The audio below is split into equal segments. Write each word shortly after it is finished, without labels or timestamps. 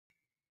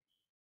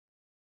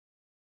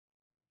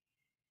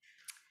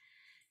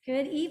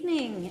Good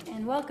evening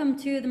and welcome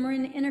to the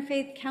Marin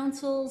Interfaith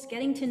Council's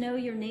Getting to Know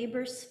Your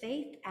Neighbor's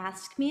Faith,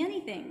 Ask Me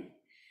Anything.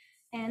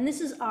 And this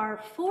is our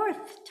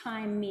fourth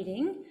time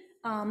meeting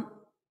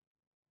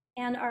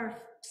and our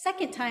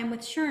second time with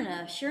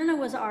Sherna. Sherna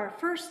was our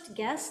first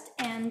guest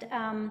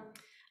and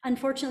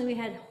unfortunately we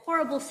had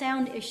horrible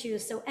sound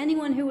issues. So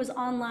anyone who was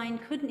online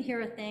couldn't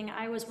hear a thing.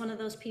 I was one of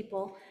those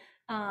people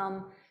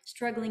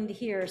struggling to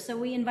hear. So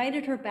we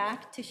invited her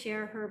back to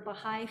share her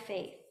Baha'i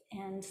faith.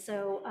 And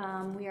so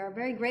we are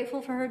very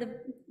grateful for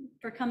her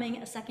for coming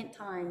a second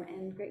time,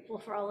 and grateful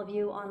for all of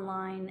you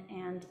online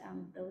and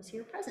those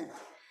here present.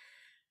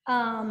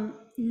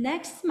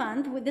 Next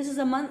month, this is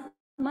a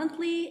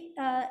monthly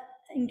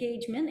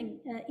engagement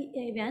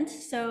event.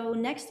 So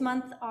next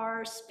month,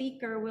 our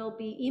speaker will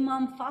be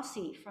Imam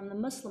Fassi from the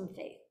Muslim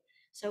faith.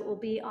 So it will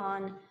be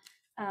on,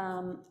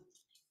 I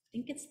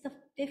think it's the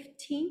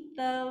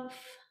 15th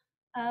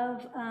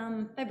of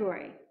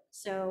February.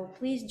 So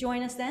please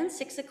join us then,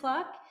 6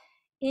 o'clock.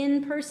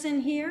 In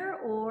person here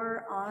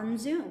or on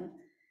Zoom.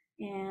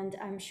 And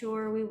I'm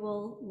sure we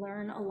will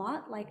learn a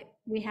lot like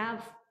we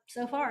have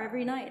so far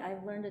every night.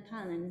 I've learned a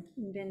ton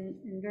and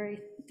been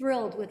very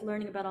thrilled with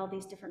learning about all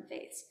these different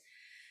faiths.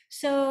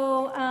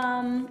 So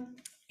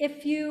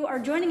if you are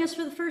joining us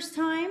for the first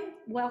time,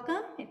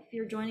 welcome. If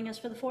you're joining us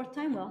for the fourth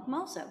time, welcome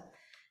also.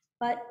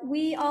 But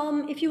we,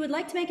 if you would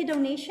like to make a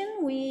donation,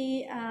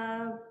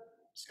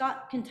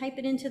 Scott can type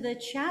it into the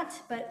chat,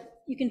 but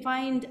you can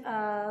find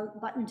a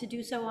button to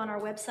do so on our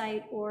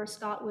website, or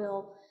Scott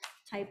will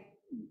type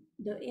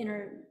the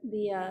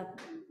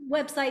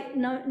website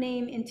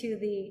name into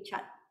the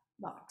chat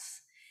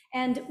box.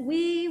 And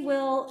I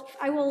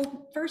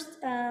will first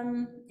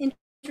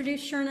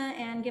introduce Sherna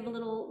and give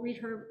read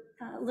her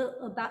a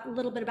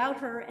little bit about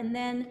her, and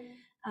then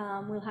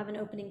we'll have an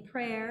opening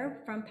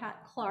prayer from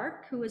Pat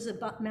Clark, who is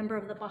a member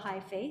of the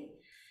Baha'i Faith.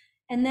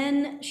 And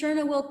then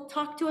Sherna will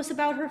talk to us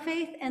about her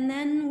faith, and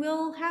then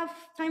we'll have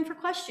time for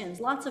questions,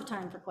 lots of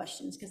time for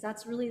questions, because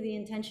that's really the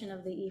intention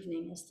of the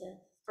evening, is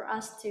for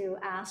us to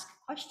ask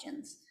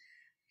questions.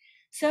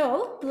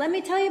 So let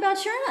me tell you about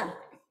Sherna.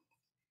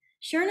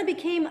 Sherna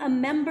became a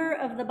member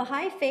of the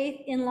Baha'i Faith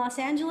in Los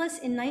Angeles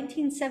in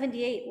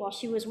 1978 while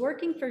she was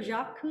working for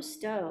Jacques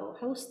Cousteau,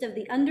 host of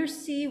the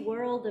Undersea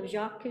World of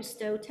Jacques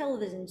Cousteau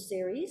television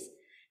series,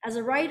 as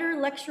a writer,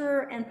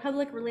 lecturer, and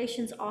public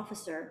relations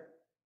officer.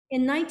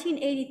 In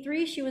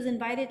 1983, she was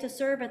invited to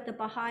serve at the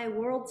Baha'i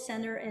World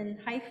Center in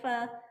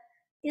Haifa,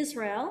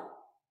 Israel,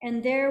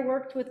 and there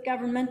worked with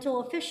governmental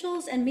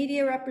officials and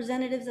media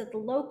representatives at the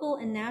local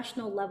and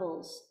national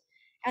levels.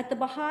 At the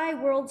Baha'i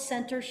World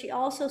Center, she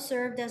also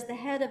served as the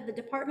head of the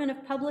Department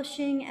of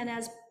Publishing and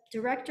as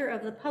director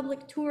of the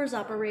public tours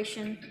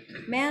operation,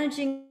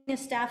 managing a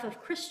staff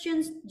of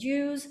Christians,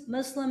 Jews,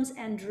 Muslims,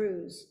 and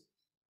Druze.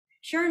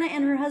 Sherna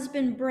and her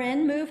husband,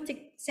 Bryn, moved to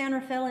San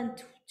Rafael in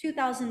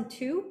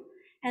 2002.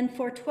 And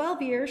for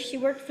 12 years, she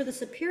worked for the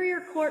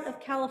Superior Court of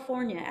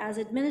California as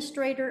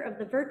administrator of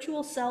the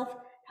Virtual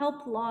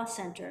Self-Help Law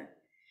Center.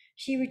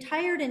 She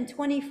retired in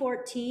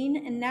 2014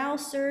 and now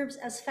serves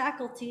as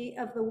faculty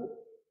of the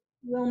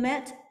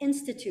Wilmette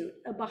Institute,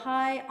 a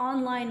Baha'i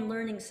online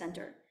learning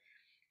center.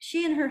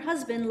 She and her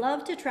husband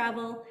love to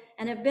travel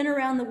and have been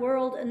around the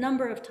world a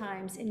number of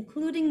times,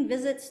 including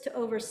visits to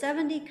over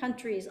 70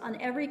 countries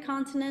on every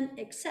continent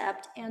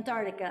except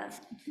Antarctica.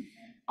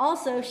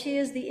 Also, she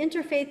is the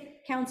Interfaith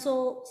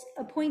Council's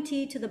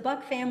appointee to the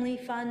Buck Family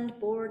Fund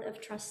Board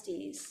of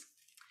Trustees.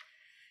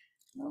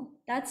 Well,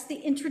 that's the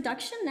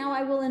introduction. Now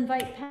I will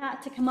invite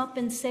Pat to come up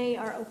and say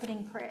our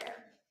opening prayer.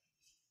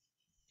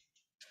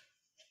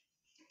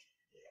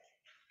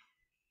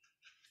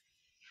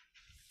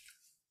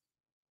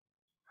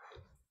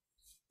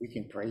 We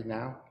can pray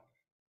now.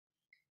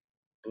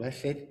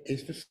 Blessed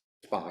is the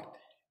spot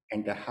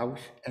and the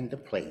house and the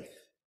place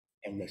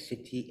and the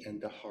city and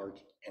the heart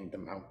and the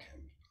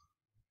mountain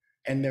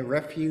and the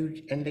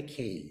refuge and the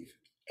cave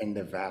and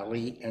the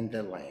valley and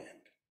the land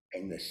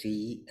and the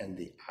sea and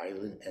the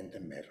island and the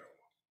meadow,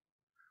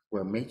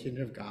 where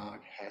mention of God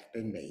hath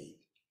been made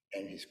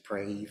and his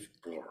praise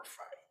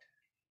glorified.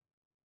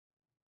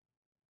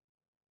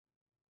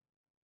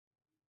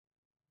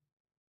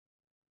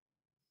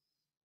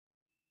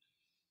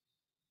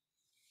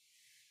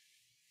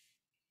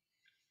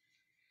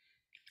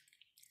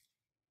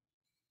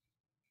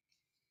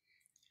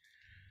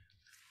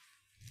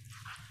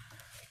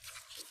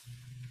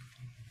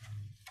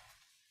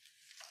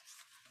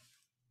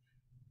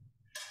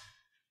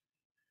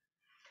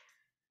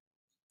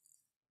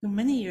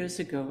 Many years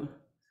ago,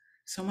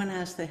 someone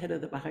asked the head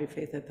of the Baha'i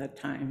Faith at that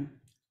time,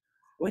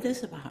 "What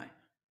is a Baha'i?"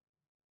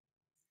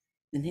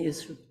 And he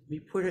is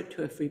reported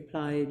to have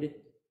replied,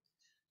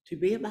 "To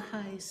be a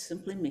Baha'i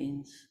simply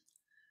means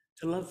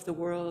to love the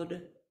world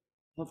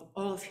of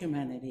all of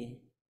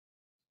humanity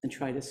and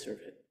try to serve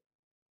it."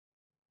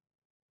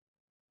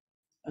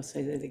 I'll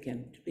say that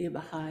again. To be a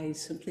Baha'i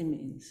simply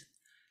means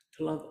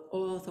to love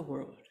all the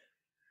world,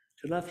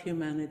 to love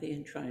humanity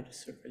and try to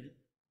serve it.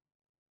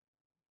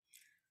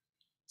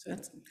 So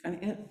that's kind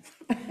of it.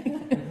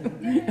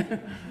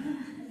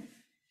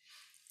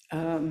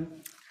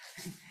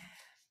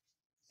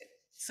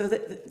 So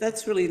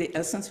that's really the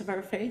essence of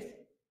our faith.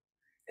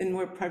 In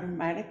more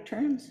pragmatic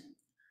terms,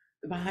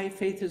 the Baha'i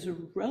Faith is a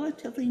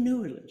relatively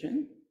new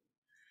religion,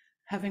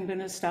 having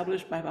been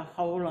established by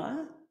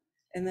Baha'u'llah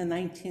in the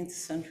 19th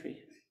century.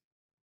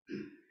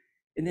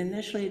 It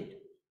initially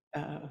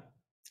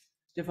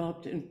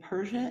developed in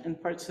Persia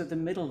and parts of the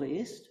Middle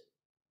East,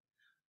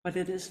 but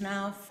it is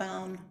now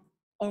found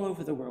all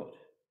over the world.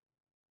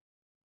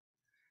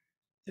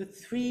 There are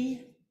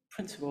three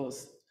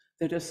principles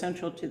that are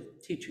central to the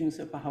teachings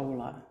of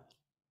Baha'u'llah: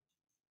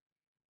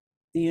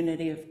 the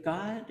unity of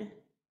God,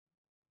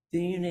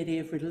 the unity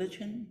of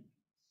religion,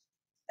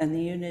 and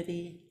the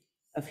unity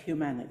of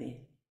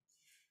humanity.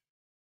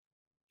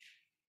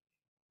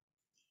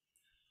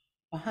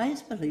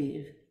 Baha'is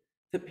believe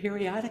that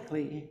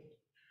periodically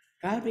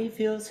God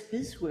reveals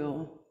his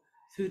will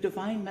through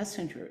divine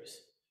messengers,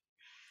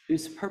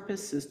 whose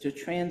purpose is to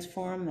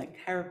transform the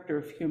character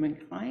of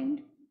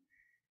humankind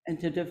and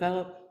to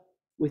develop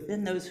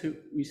within those who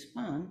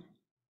respond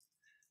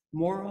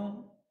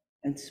moral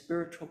and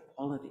spiritual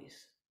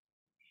qualities.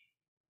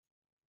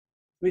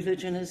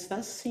 Religion is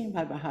thus seen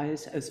by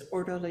Baha'is as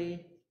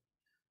orderly,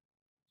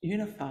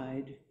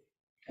 unified,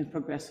 and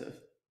progressive.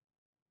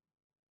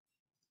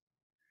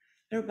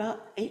 There are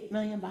about 8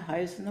 million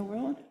Baha'is in the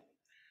world,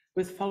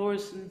 with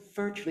followers in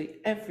virtually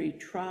every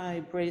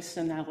tribe, race,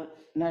 and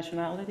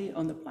nationality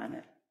on the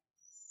planet.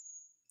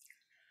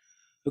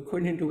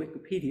 According to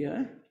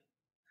Wikipedia,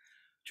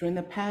 during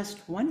the past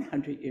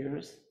 100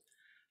 years,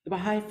 the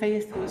Baha'i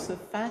Faith was the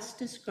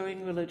fastest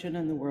growing religion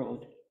in the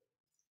world,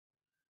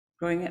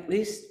 growing at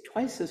least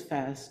twice as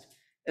fast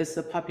as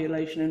the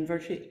population in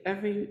virtually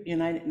every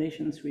United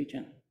Nations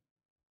region.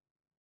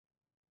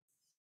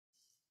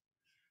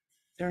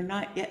 There are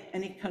not yet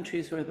any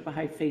countries where the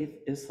Baha'i Faith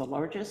is the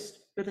largest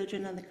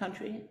religion in the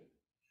country,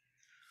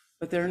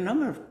 but there are a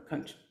number of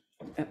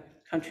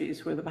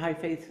countries where the Baha'i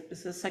Faith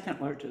is the second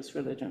largest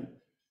religion.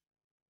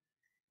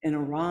 In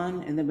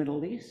Iran, in the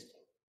Middle East,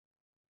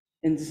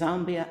 in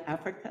Zambia,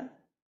 Africa,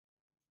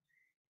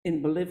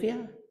 in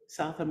Bolivia,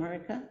 South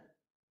America,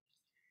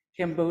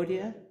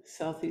 Cambodia,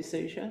 Southeast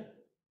Asia,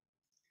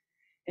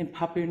 in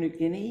Papua New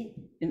Guinea,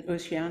 in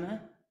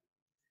Oceania,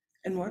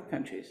 and more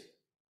countries.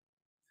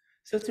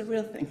 So it's a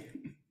real thing.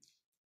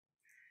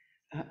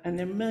 And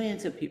there are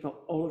millions of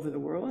people all over the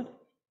world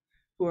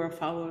who are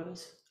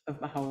followers of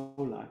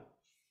Baha'u'llah.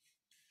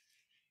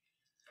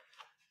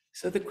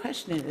 So the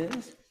question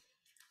is,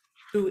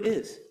 who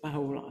is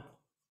Baha'u'llah?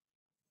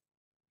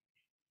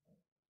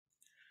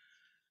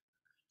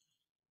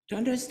 To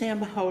understand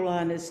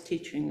Baha'u'llah and his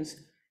teachings,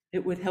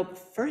 it would help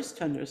first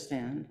to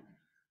understand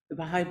the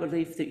Baha'i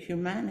belief that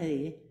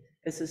humanity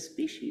as a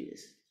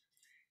species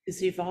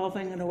is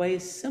evolving in a way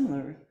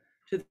similar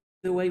to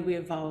the way we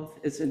evolve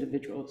as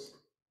individuals.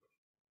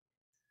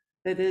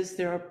 That is,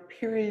 there are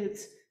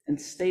periods and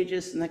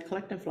stages in the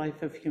collective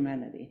life of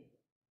humanity.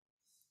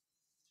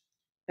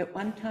 At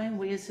one time,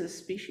 we as a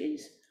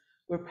species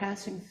were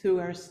passing through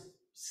our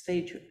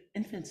stage of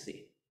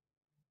infancy,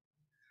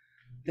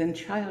 then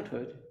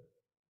childhood.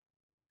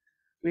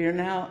 We are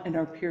now in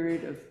our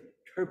period of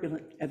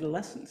turbulent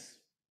adolescence,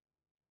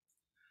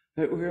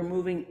 but we are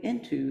moving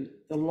into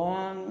the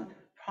long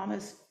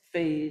promised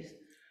phase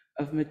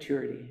of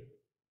maturity.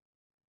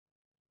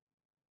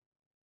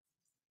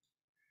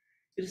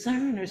 It is our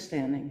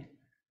understanding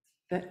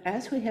that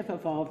as we have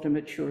evolved and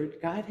matured,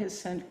 God has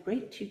sent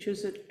great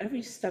teachers at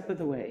every step of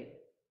the way.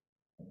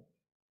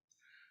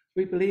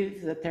 We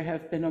believe that there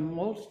have been a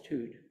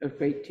multitude of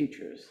great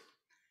teachers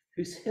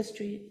whose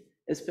history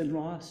has been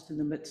lost in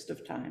the midst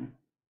of time.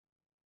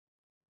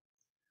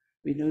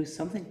 We know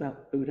something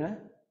about Buddha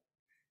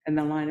and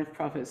the line of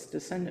prophets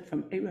descended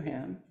from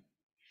Abraham,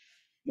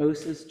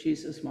 Moses,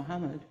 Jesus,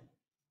 Muhammad.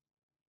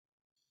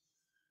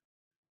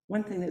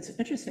 One thing that's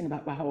interesting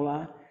about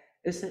Baha'u'llah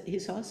is that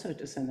he's also a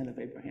descendant of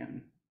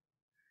Abraham,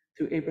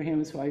 through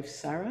Abraham's wife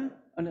Sarah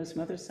on his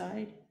mother's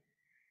side,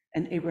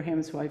 and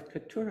Abraham's wife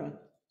Keturah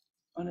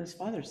on his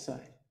father's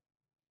side.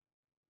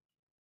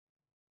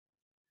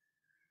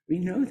 We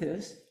know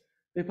this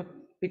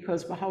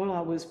because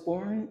Baha'u'llah was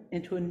born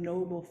into a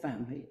noble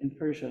family in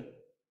Persia,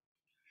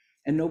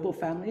 and noble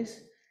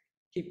families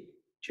keep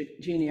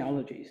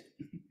genealogies,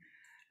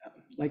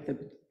 like the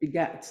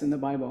begats in the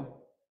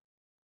Bible.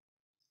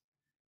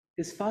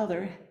 His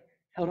father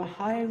held a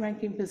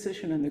high-ranking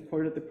position in the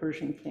court of the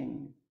Persian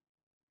king,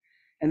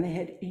 and they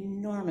had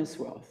enormous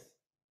wealth,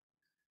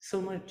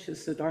 similar to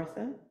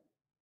Siddhartha,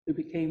 who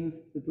became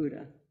the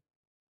Buddha.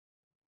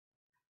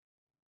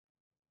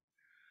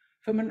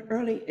 From an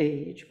early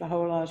age,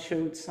 Baha'u'llah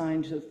showed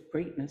signs of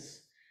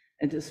greatness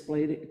and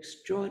displayed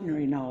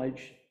extraordinary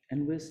knowledge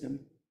and wisdom.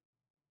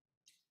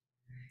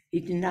 He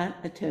did not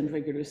attend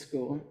regular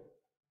school,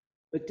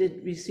 but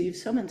did receive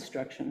some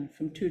instruction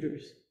from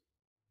tutors.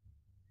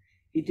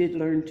 He did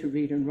learn to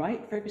read and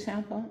write, for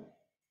example,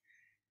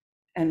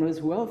 and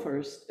was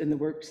well-versed in the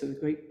works of the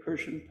great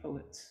Persian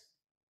poets,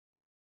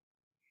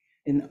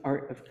 in the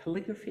art of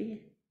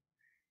calligraphy,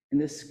 and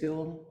the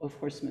skill of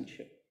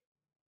horsemanship.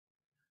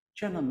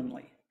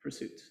 Gentlemanly,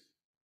 pursuits.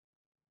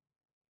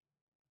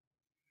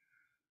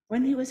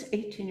 When he was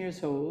 18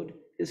 years old,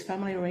 his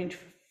family arranged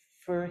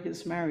for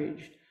his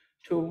marriage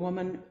to a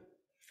woman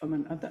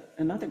from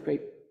another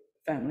great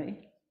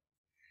family,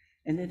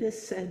 and it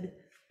is said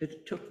that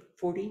it took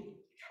 40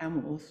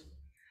 camels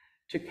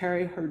to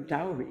carry her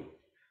dowry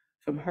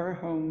from her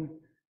home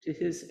to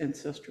his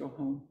ancestral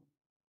home.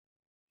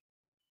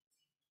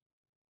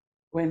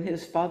 When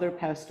his father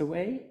passed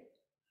away,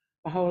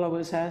 Baha'u'llah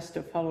was asked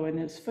to follow in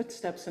his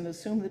footsteps and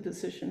assume the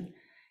position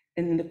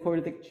in the court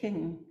of the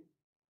king,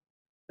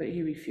 but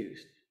he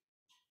refused.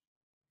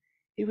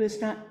 He was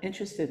not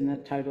interested in the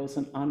titles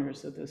and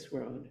honors of this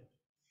world.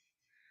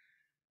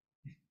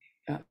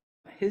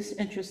 His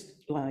interests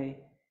lie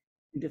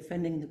in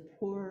defending the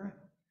poor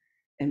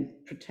and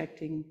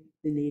protecting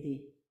the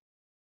needy.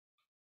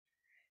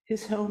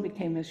 His home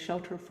became a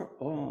shelter for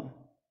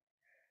all.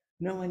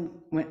 No one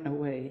went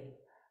away.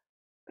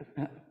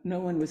 No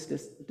one was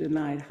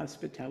denied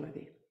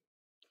hospitality.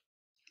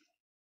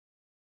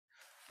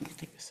 Let me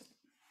take this.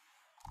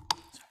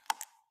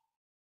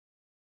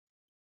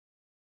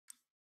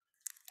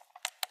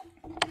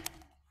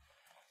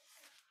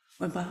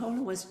 When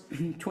Baha'u'llah was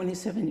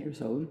 27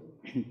 years old,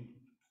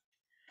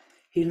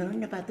 he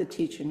learned about the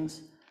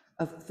teachings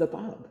of the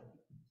Bab,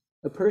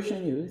 a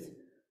Persian youth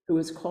who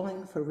was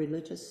calling for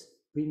religious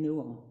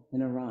renewal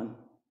in Iran.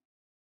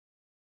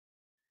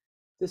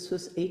 This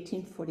was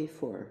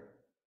 1844.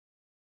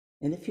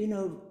 And if you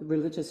know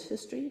religious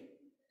history,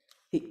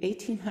 the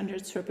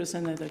 1800s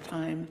represented a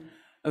time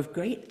of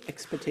great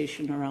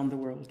expectation around the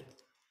world.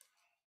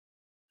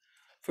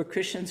 For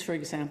Christians, for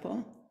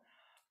example,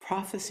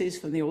 prophecies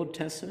from the Old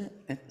Testament,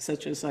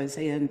 such as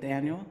Isaiah and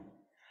Daniel,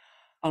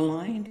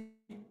 aligned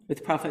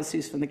with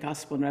prophecies from the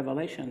Gospel and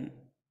Revelation,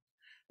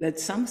 led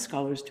some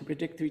scholars to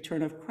predict the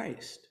return of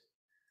Christ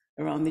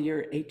around the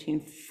year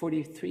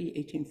 1843,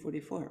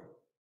 1844.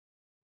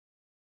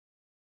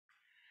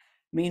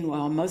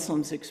 Meanwhile,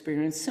 Muslims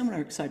experienced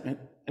similar excitement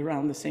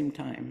around the same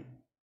time.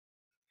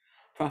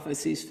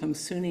 Prophecies from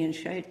Sunni and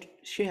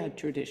Shia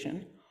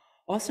tradition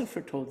also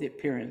foretold the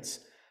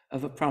appearance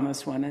of a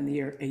promised one in the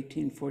year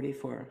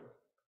 1844.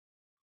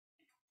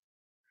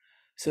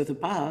 So the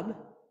Bab,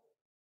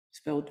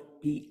 spelled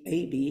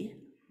B-A-B,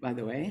 by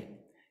the way,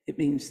 it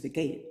means the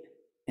gate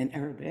in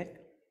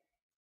Arabic,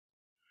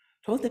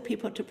 told the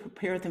people to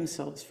prepare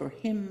themselves for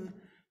him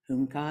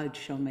whom God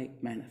shall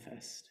make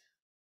manifest.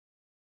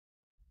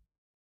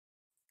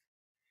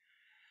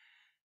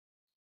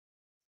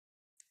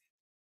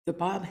 The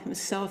Bab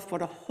himself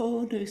brought a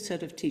whole new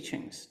set of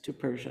teachings to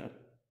Persia.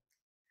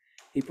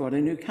 He brought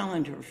a new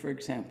calendar, for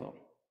example,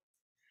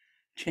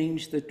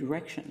 changed the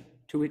direction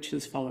to which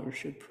his followers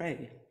should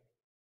pray,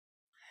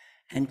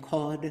 and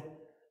called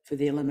for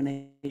the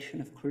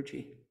elimination of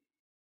clergy.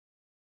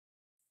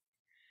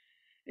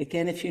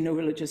 Again, if you know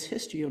religious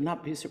history, you'll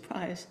not be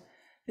surprised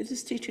that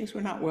his teachings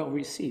were not well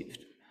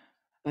received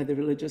by the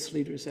religious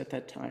leaders at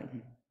that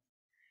time.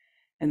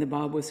 And the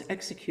Bab was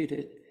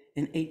executed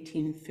in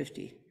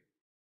 1850.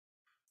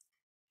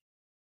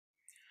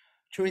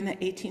 During the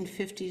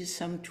 1850s,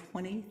 some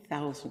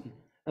 20,000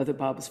 of the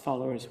Bab's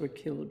followers were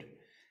killed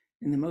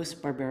in the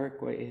most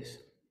barbaric ways.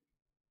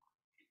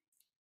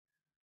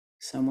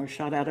 Some were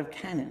shot out of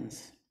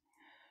cannons.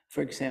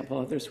 For example,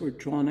 others were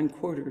drawn and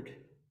quartered.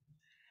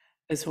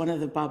 As one of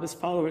the Bab's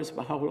followers,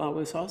 Baha'u'llah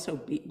was also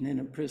beaten and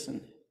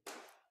imprisoned.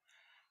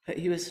 But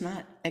he was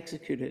not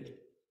executed,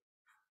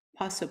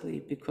 possibly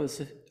because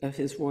of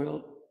his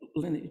royal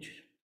lineage.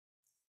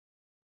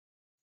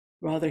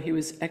 Rather, he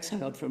was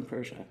exiled from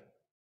Persia,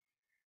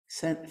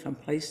 sent from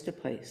place to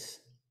place,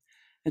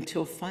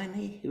 until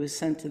finally he was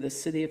sent to the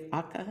city of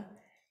Akka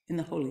in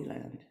the Holy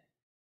Land,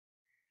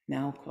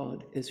 now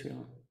called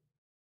Israel.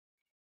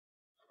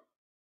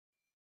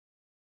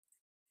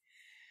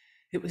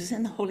 It was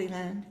in the Holy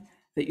Land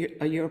that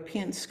a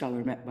European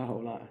scholar met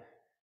Baha'u'llah.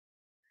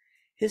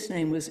 His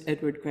name was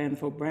Edward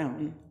Granville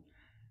Brown,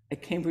 a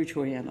Cambridge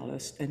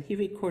Orientalist, and he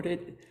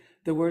recorded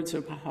the words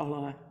of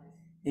Baha'u'llah,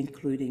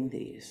 including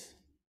these.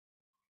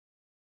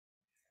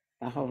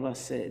 Baha'u'llah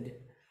said,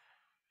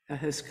 "Thou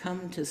hast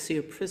come to see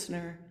a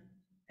prisoner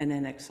and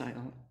an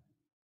exile.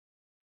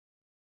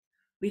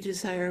 We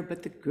desire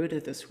but the good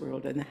of this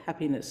world and the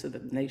happiness of the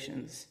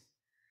nations,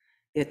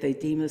 yet they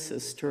deem us a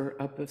stir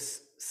up of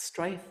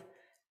strife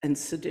and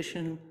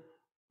sedition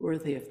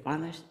worthy of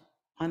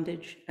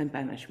bondage and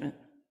banishment.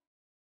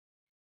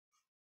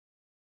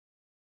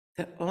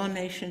 That all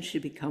nations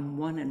should become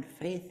one in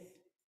faith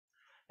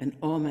and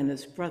all men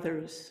as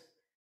brothers,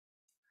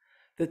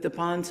 that the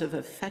bonds of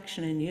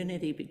affection and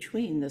unity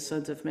between the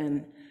sons of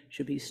men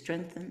should be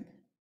strengthened,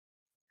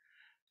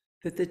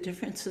 that the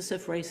differences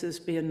of races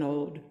be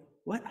annulled.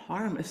 What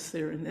harm is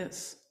there in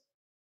this?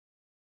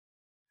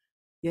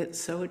 Yet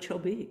so it shall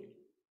be.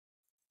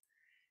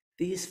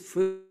 These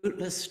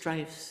fruitless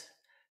strifes,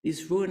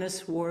 these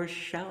ruinous wars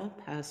shall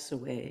pass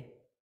away,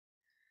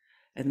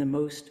 and the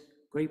most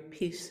great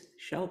peace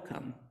shall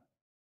come.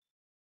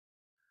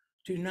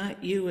 Do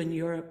not you in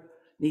Europe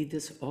need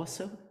this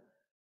also?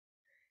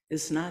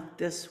 Is not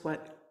this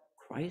what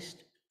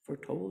Christ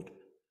foretold.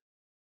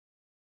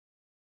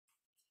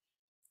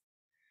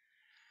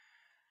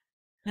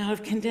 Now,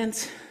 I've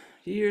condensed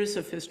years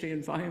of history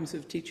and volumes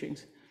of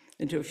teachings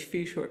into a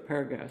few short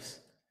paragraphs.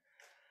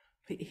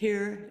 But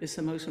here is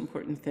the most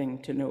important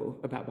thing to know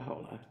about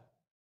Baha'u'llah.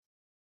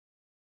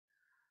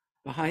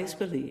 Baha'is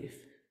believe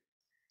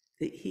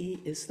that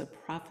he is the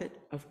prophet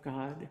of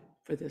God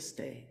for this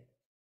day.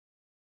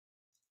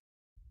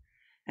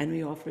 And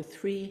we offer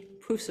 3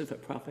 proofs of a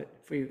prophet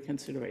for your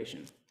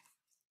consideration.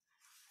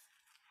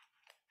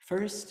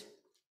 First,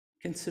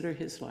 consider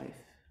his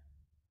life.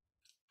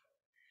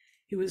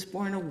 He was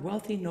born a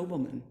wealthy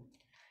nobleman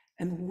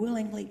and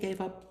willingly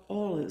gave up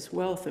all his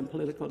wealth and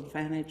political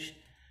advantage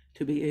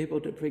to be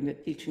able to bring the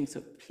teachings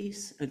of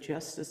peace and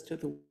justice to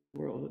the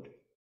world.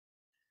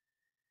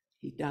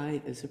 He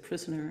died as a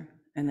prisoner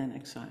and in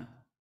exile.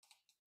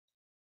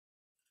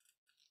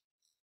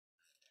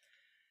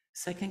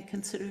 Second,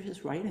 consider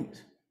his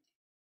writings.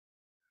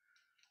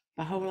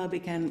 Baha'u'llah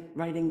began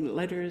writing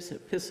letters,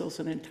 epistles,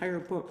 and entire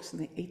books in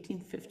the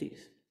 1850s,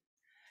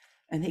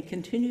 and he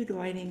continued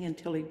writing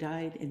until he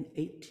died in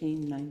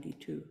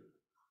 1892.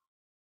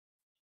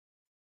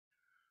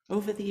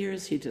 Over the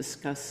years, he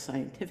discussed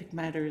scientific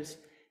matters,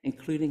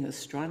 including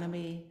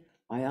astronomy,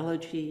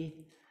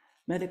 biology,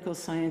 medical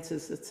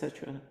sciences,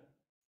 etc.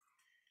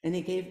 And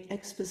he gave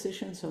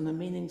expositions on the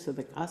meanings of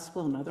the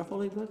gospel and other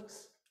holy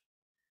books.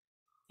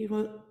 He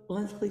wrote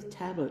lengthy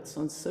tablets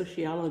on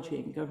sociology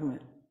and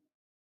government,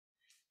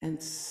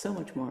 and so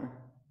much more,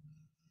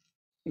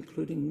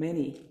 including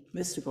many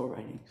mystical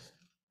writings.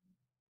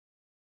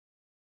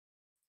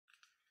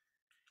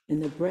 In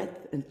the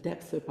breadth and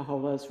depth of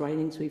Baha'u'llah's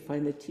writings, we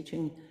find the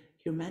teaching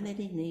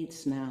humanity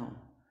needs now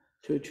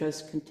to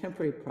address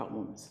contemporary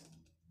problems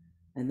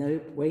and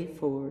the way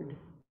forward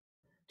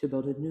to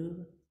build a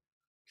new,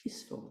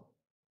 peaceful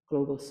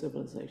global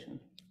civilization.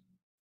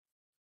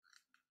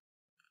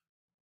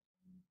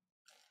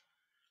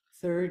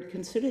 Third,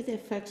 consider the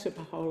effects of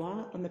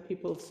Baha'u'llah on the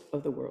peoples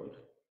of the world.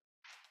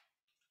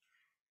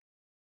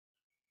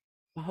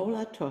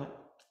 Baha'u'llah taught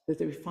that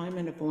the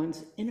refinement of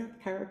one's inner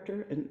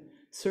character and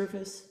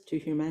service to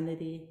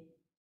humanity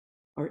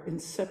are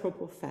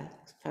inseparable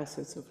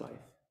facets of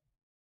life.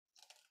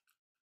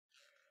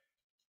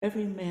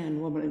 Every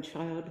man, woman, and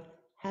child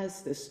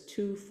has this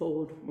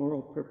twofold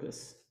moral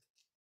purpose: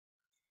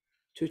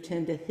 to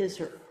attend to his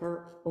or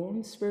her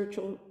own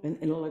spiritual and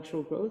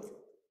intellectual growth,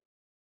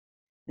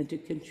 and to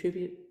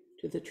contribute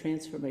to the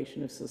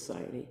transformation of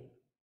society.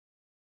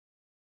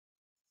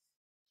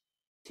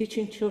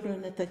 Teaching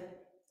children that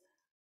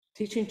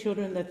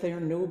they are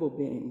noble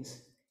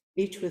beings,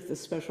 each with a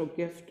special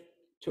gift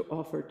to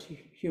offer to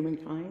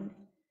humankind,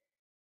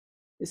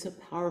 is a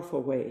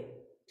powerful way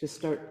to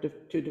start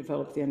to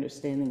develop the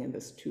understanding of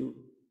this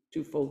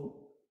twofold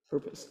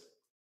purpose.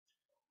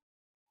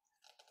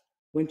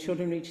 When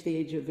children reach the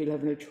age of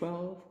 11 or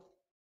 12,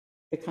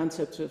 the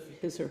concepts of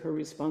his or her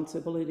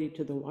responsibility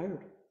to the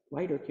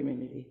wider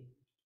community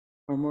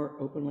are more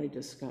openly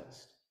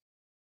discussed.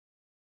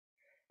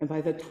 And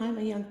by the time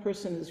a young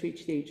person has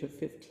reached the age of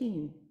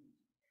 15,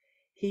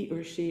 he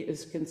or she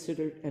is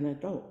considered an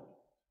adult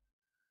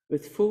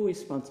with full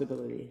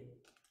responsibility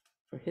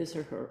for his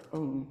or her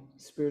own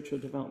spiritual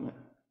development.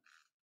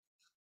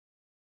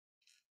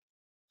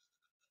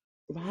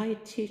 The Baha'i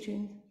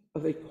teaching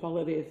of the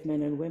equality of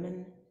men and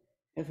women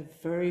have a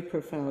very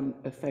profound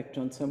effect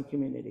on some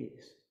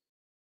communities.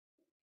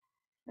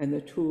 And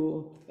the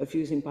tool of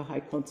using Baha'i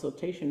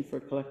consultation for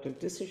collective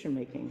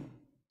decision-making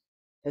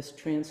has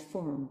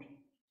transformed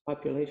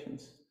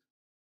populations.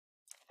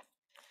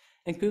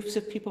 And groups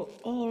of people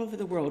all over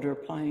the world are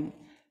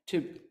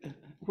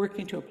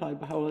working to apply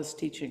Baha'u'llah's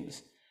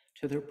teachings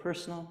to their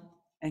personal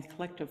and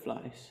collective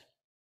lives.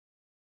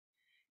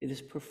 It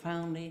is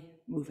profoundly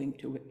moving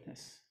to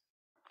witness.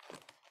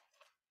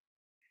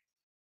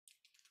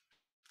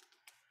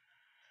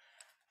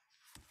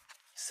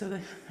 So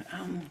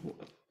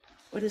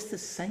what is the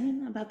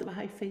same about the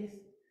Baha'i Faith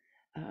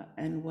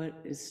and what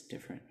is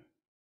different?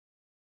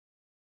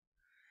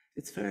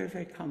 It's very,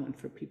 very common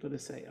for people to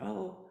say,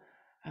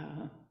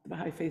 the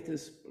Baha'i Faith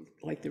is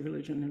like the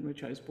religion in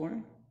which I was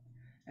born,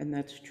 and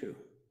that's true.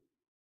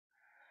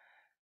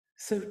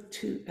 So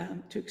to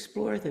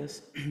explore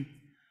this,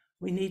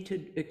 we need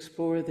to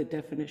explore the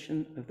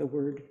definition of the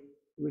word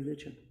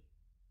religion.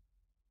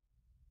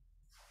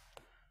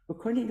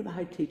 According to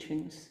Baha'i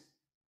teachings,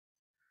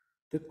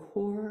 the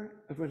core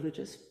of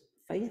religious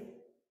faith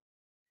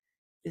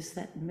is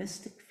that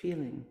mystic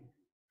feeling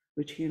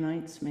which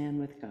unites man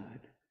with God.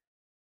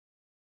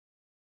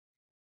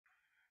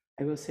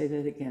 I will say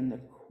that again, the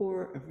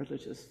core of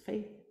religious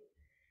faith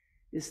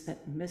is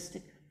that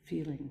mystic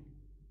feeling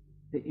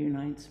that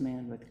unites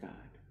man with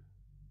God.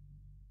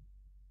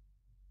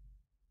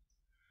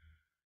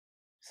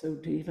 So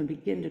to even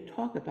begin to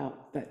talk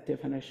about that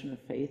definition of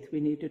faith, we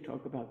need to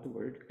talk about the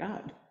word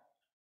God.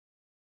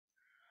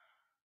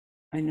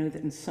 I know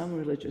that in some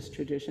religious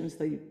traditions,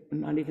 they are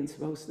not even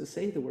supposed to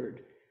say the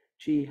word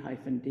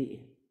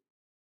G-D.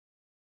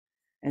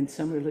 And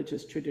some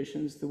religious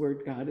traditions, the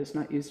word God is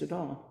not used at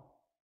all.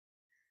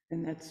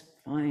 And that's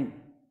fine.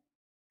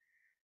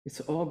 It's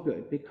all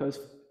good, because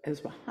as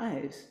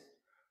Baha'is,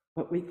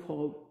 what we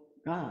call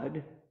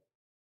God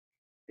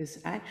is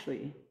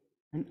actually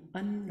an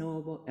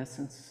unknowable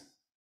essence.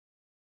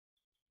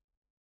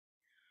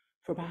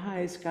 For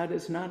Baha'is, God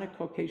is not a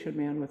Caucasian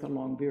man with a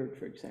long beard,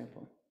 for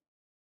example.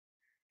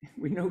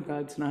 We know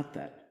God's not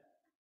that.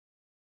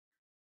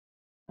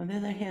 On the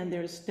other hand,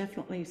 there's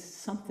definitely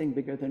something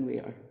bigger than we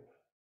are.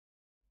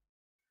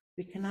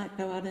 We cannot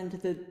go out into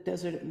the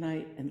desert at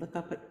night and look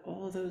up at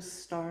all those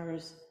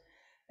stars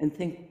and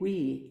think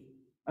we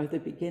are the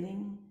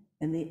beginning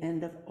and the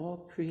end of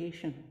all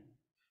creation.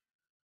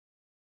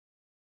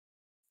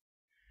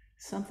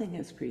 Something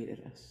has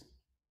created us,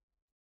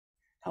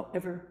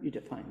 however you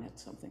define that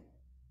something.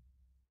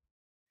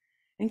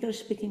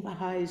 English-speaking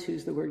Baha'is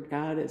use the word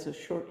God as a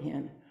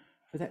shorthand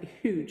for that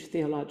huge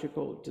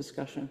theological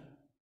discussion.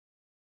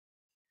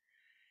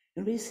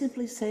 And we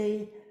simply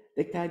say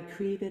that God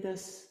created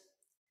us,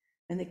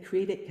 and the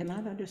created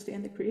cannot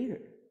understand the creator.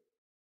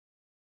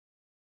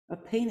 A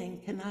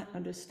painting cannot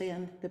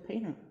understand the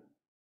painter.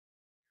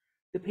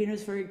 The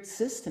painter's very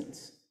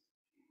existence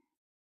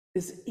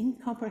is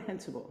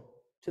incomprehensible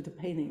to the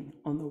painting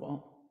on the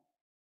wall.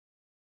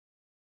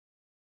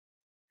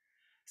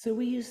 So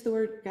we use the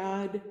word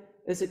God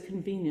as a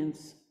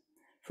convenience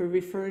for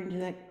referring to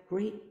that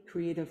great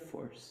creative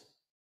force.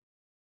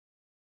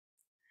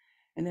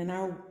 And in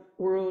our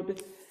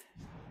world,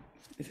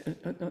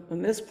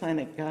 on this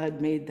planet,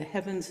 God made the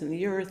heavens and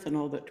the earth and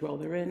all that dwell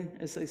therein,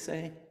 as they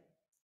say.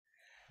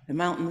 The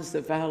mountains,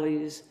 the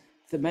valleys,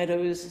 the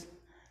meadows,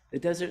 the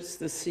deserts,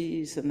 the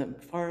seas, and the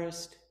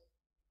forest.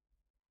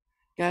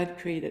 God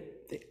created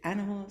the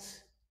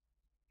animals,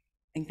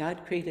 and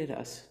God created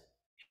us,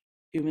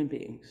 human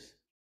beings.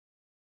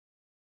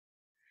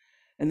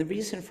 And the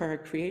reason for our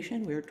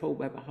creation, we are told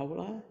by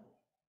Baha'u'llah,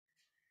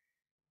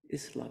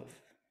 is love.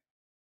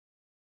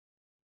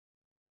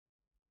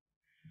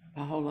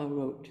 Baha'u'llah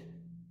wrote,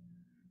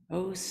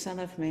 "O Son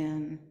of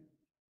Man,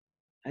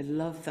 I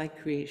love thy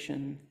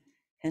creation,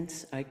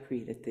 hence I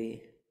created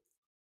thee.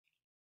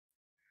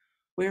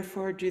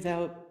 Wherefore do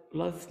thou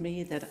love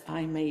me, that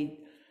I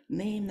may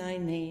name thy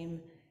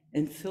name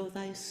and fill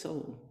thy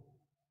soul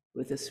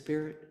with the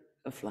spirit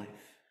of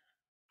life."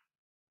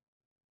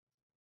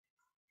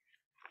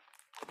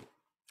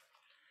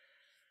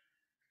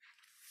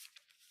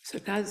 So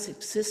God's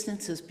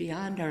existence is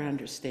beyond our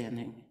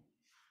understanding,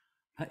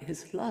 but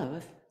his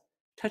love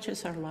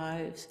touches our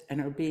lives and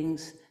our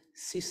beings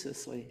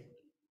ceaselessly.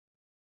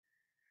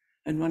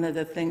 And one of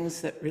the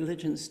things that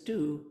religions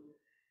do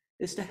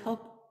is to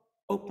help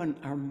open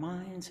our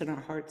minds and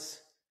our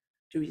hearts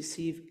to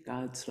receive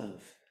God's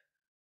love.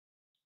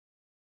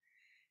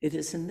 It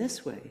is in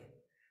this way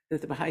that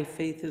the Baha'i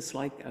Faith is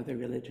like other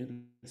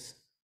religions.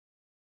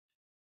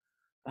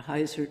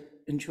 Baha'is are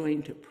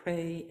enjoined to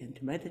pray and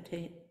to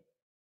meditate.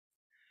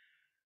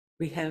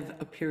 We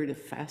have a period of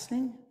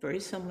fasting, very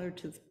similar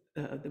to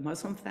the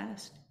Muslim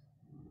fast.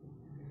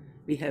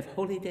 We have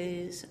holy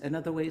days and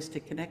other ways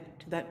to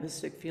connect to that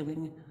mystic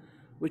feeling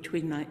which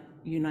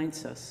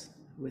unites us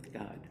with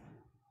God.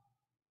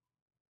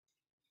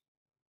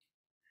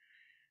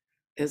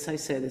 As I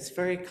said, it's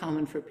very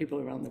common for people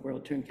around the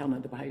world to encounter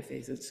the Baha'i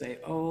Faith and say,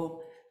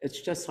 oh, it's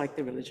just like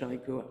the religion I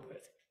grew up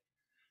with,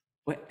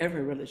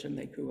 whatever religion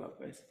they grew up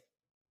with.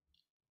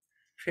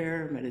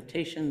 Prayer,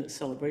 meditation, the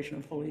celebration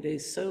of holy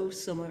days, so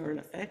similar in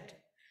effect,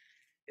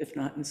 if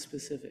not in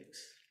specifics.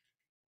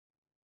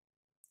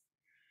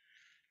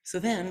 So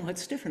then,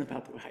 what's different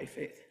about the Baha'i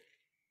Faith?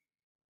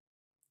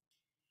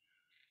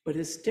 What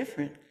is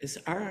different is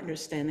our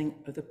understanding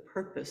of the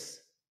purpose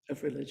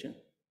of religion.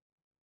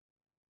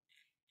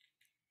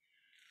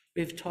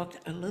 We've talked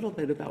a little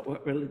bit about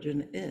what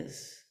religion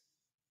is,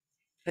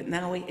 but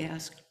now we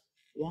ask,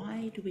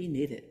 why do we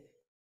need it?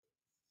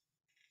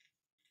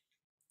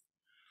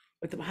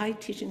 What the Baha'i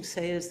teachings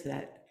say is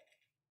that,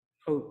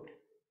 quote,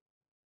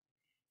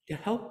 to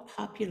help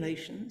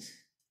populations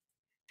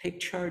take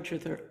charge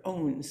of their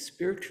own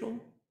spiritual,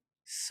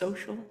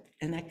 social,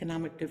 and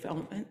economic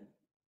development,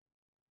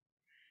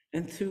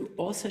 and through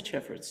all such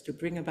efforts to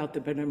bring about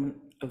the betterment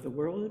of the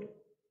world,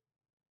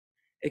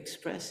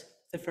 express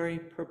the very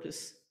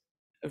purpose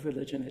of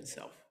religion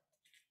itself.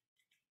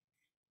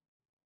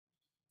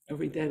 I'll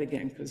read that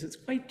again, because it's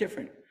quite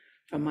different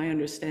from my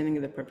understanding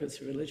of the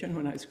purpose of religion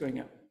when I was growing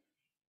up.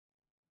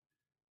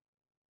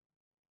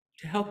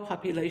 To help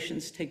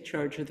populations take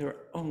charge of their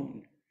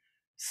own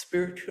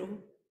spiritual,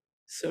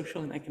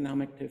 social, and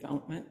economic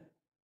development,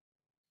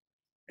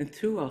 and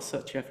through all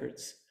such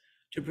efforts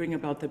to bring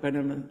about the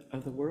betterment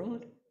of the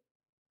world,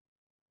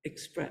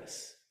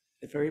 express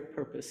the very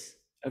purpose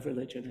of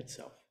religion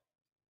itself.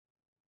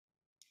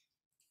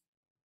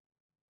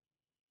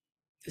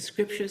 The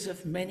scriptures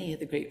of many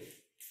of the great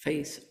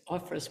faiths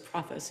offer us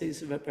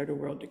prophecies of a better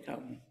world to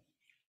come,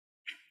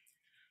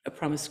 a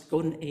promised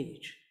golden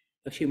age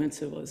of human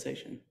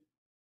civilization.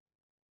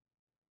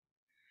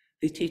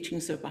 The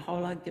teachings of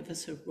Baha'u'llah give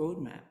us a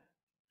roadmap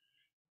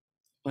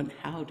on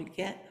how to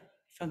get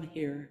from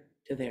here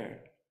to there.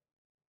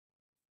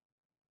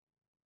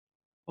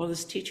 While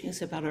his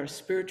teachings about our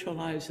spiritual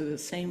lives are the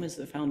same as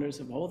the founders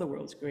of all the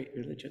world's great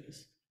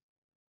religions,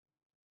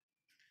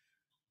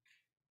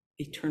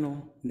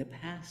 eternal in the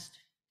past,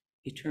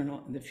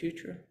 eternal in the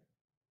future,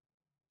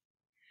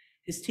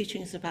 his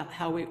teachings about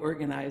how we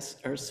organize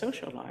our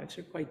social lives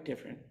are quite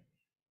different.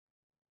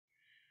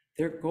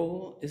 Their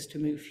goal is to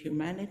move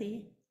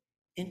humanity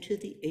into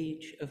the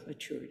age of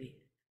maturity.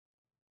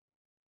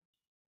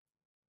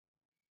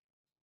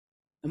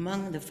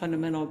 Among the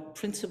fundamental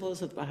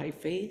principles of the Baha'i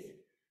Faith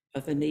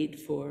are the need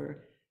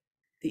for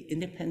the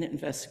independent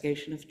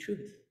investigation of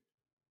truth.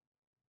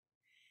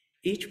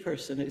 Each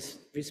person is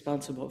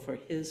responsible for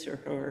his or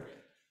her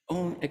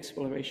own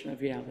exploration of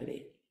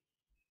reality.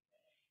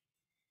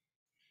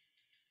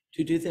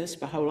 To do this,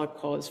 Baha'u'llah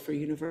calls for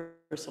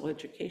universal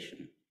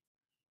education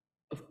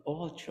of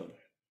all children.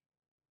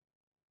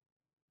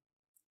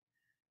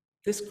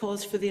 This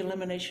calls for the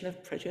elimination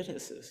of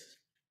prejudices.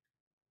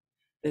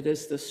 That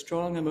is, the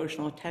strong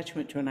emotional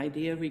attachment to an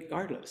idea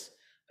regardless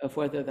of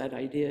whether that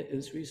idea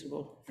is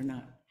reasonable or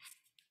not.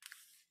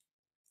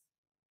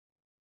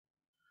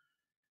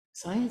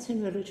 Science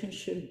and religion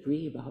should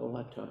agree,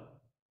 Baha'u'llah taught.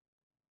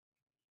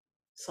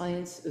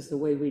 Science is the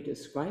way we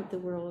describe the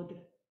world,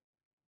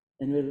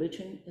 and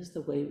religion is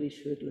the way we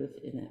should live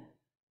in it.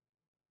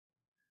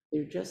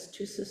 They're just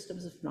two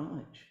systems of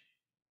knowledge,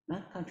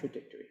 not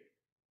contradictory.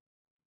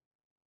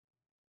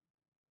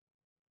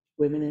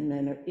 Women and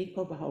men are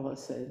equal, Baha'u'llah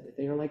said.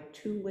 They are like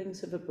two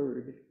wings of a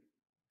bird.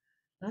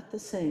 Not the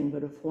same,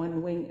 but if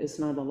one wing is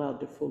not allowed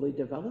to fully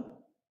develop,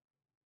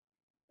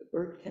 the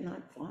bird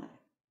cannot fly.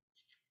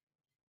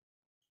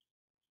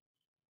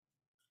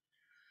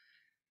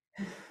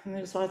 And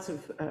there's lots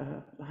of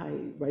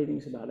Baha'i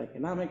writings about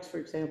economics, for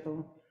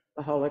example,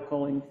 Baha'u'llah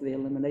calling for the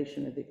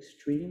elimination of the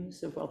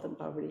extremes of wealth and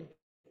poverty. And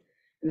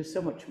there's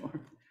so much more.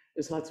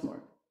 There's lots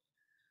more.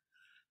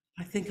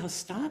 I think I'll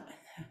stop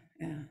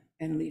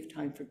and leave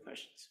time for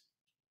questions.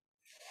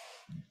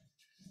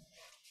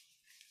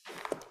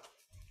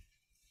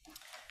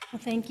 Well,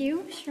 thank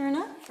you,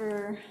 Sherna,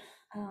 for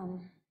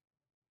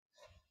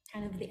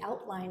kind of the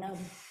outline of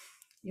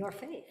your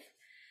faith.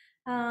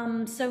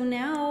 So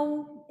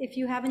now, if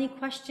you have any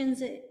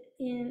questions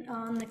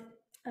on the,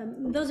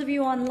 those of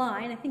you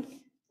online, I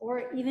think,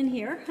 or even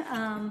here,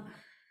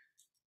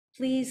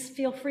 please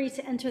feel free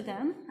to enter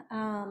them.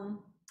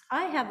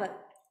 I have a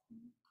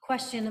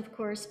question, of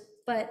course,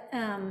 but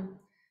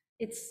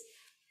it's,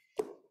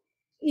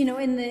 you know,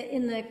 in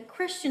the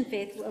Christian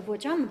faith of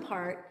which I'm a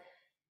part,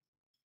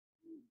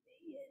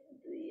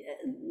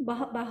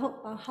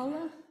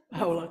 Baha'u'llah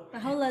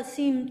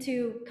seemed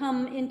to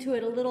come into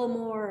it a little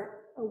more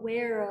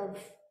aware of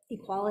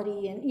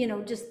equality and, you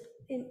know, just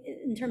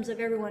in terms of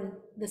everyone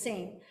the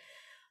same.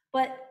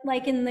 But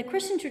like in the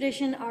Christian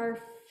tradition, our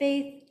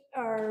faith,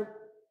 our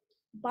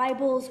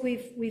Bibles,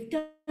 we've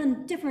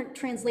done different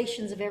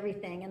translations of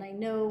everything. And I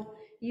know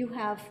you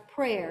have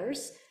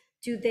prayers.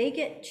 Do they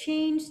get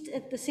changed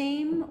at the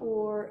same,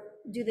 or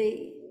do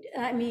they,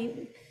 I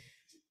mean,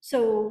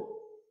 so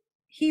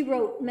he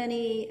wrote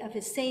many of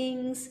his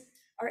sayings.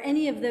 Are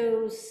any of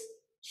those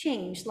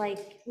changed?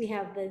 Like we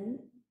have the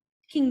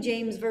King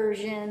James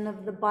version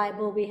of the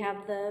Bible, we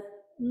have the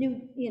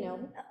new, you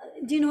know,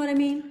 do you know what I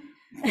mean?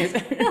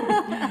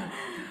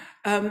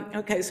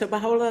 Okay, so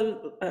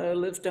Baha'u'llah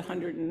lived he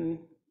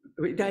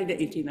died in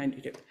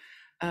 1892.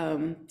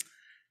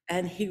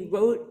 And he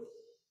wrote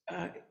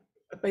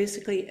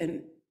basically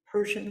in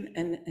Persian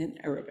and in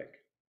Arabic.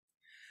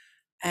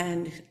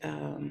 And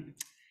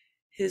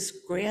his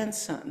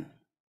grandson,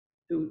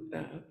 who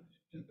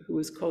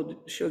was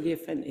called Shoghi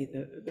Effendi,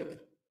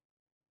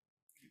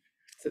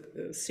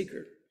 the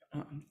seeker,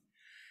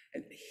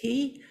 and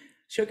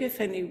Shoghi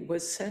Effendi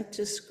was sent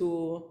to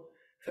school.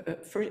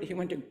 First, he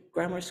went to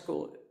grammar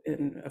school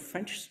in a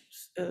French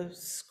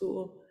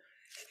school.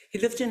 He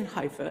lived in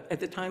Haifa at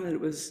the time that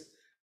it was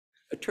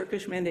a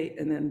Turkish mandate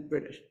and then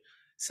British.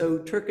 So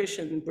Turkish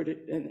and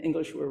British and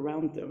English were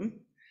around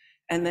them.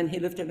 And then he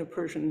lived in a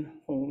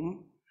Persian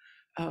home.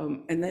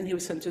 And then he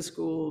was sent to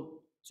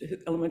school, to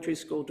elementary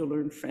school, to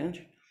learn French.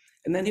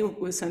 And then he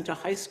was sent to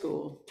high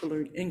school to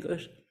learn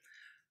English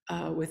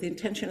with the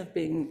intention of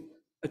being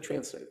a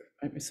translator.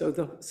 I mean, so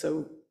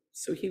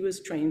he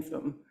was trained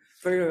from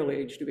a very early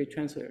age to be a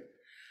translator.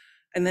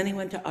 And then he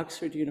went to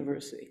Oxford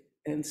University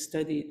and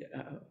studied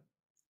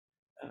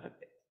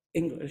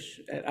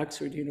English at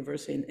Oxford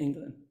University in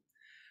England.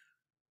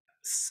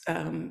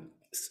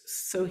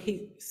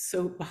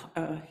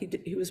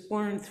 He was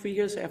born 3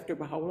 years after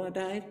Baha'u'llah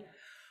died,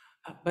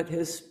 but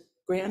his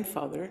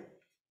grandfather,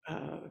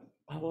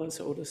 Baha'u'llah's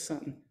oldest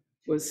son,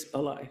 was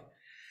alive.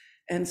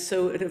 And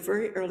so at a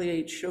very early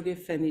age, Shoghi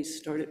Effendi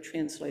started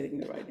translating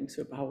the writings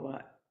of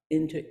Baha'u'llah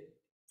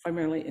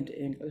primarily into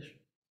English.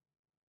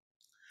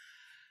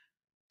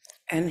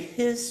 And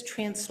his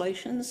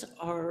translations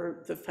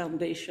are the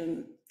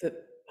foundation that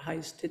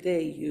Baha'is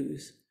today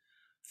use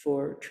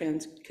for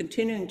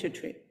continuing to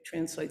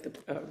translate the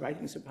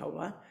writings of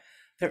Baha'u'llah.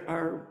 There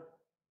are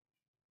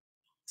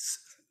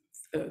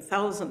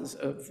thousands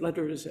of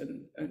letters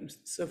and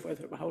so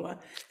forth of Baha'u'llah,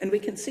 and we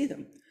can see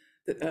them.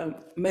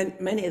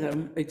 Many of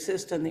them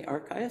exist in the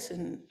archives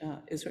in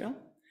Israel,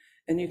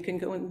 and you can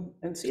go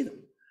and see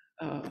them.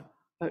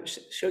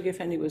 Shoghi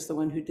Effendi was the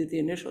one who did the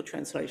initial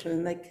translation,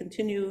 and they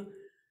continue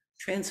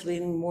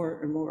translating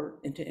more and more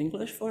into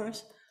English for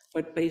us,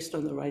 but based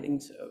on the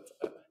writings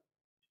of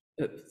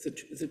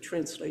the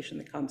translation,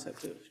 the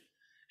concept of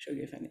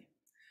Shoghi Effendi.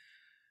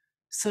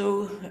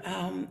 So,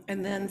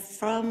 and then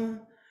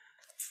from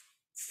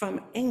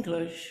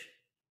English,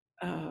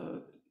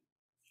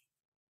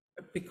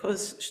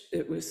 because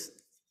it was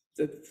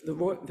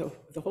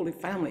the Holy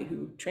Family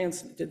who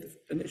did the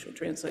initial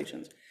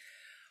translations,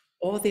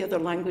 all the other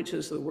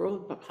languages of the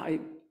world, Baha'i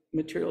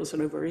materials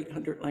in over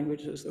 800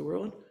 languages of the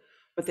world,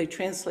 but they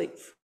translate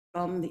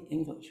from the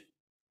English.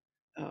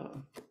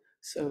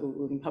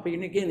 So in Papua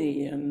New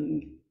Guinea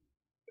and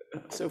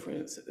so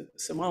forth,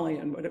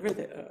 Somalia and whatever,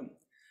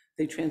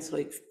 they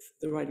translate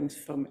the writings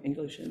from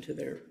English into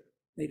their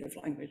native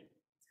language.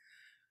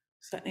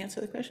 Does that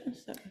answer the question?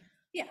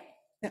 Yeah.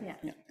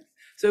 Yeah.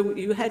 So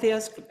you had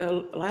asked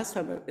last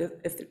time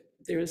if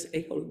there's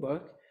a holy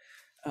book,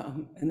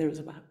 and there's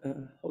a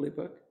holy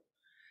book,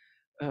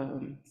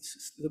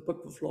 the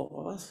Book of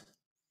Laws.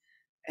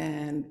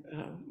 And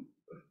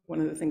one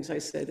of the things I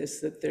said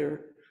is that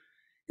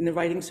in the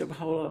writings of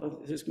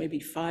Baha'u'llah, there's maybe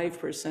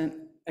 5%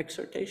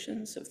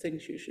 exhortations of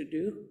things you should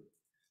do.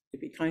 To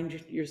be kind to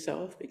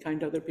yourself, be kind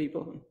to other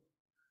people,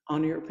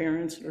 honor your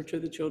parents, nurture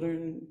the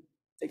children,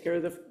 take care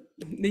of the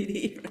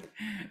needy.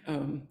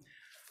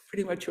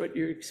 Pretty much what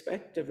you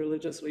expect a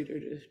religious leader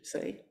to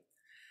say.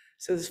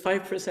 So there's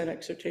 5%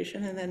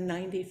 exhortation and then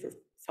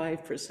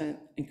 95%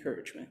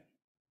 encouragement.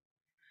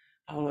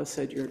 Allah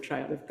said, you're a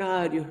child of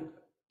God,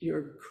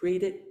 you're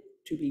created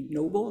to be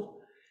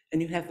noble,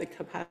 and you have the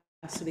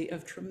capacity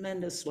of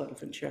tremendous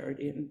love and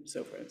charity and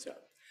so forth and so on.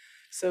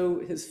 So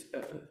his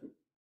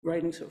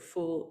writings are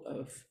full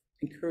of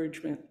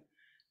encouragement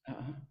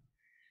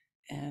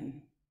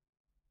and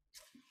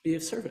be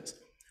of service.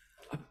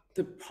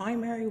 The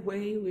primary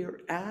way we are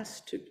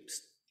asked to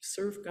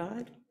serve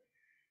God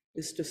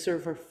is to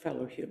serve our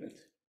fellow humans.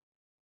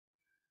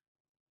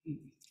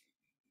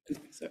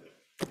 So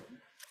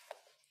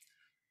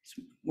it's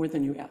more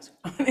than you ask.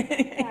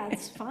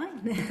 That's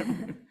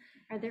fine.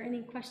 Are there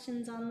any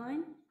questions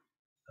online?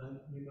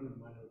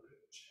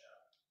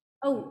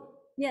 Oh,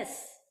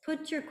 yes.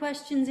 Put your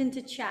questions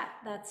into chat.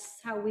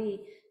 That's how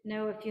we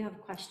know if you have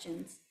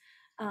questions.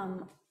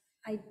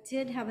 I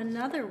did have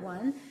another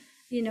one.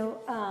 Do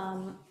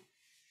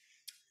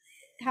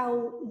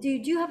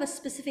you have a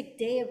specific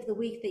day of the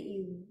week that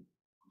you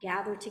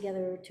gather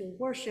together to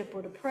worship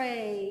or to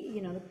pray?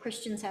 The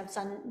Christians have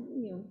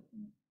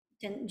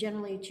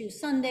generally choose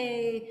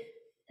Sunday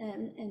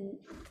and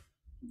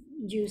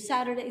Jews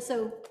Saturday.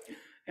 So,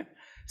 yeah.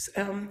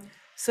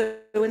 So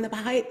in the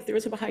Baha'i, there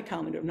is a Baha'i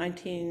calendar of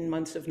 19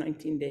 months of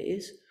 19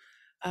 days.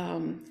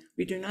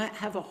 We do not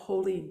have a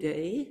holy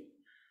day.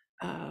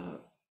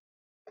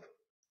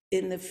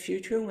 In the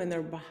future, when there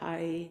are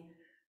Baha'i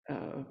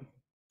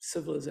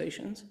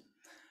civilizations,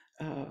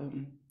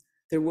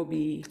 there will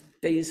be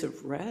days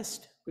of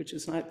rest, which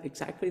is not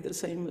exactly the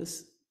same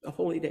as a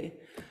holy day.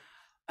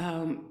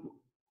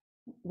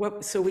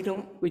 So we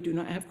do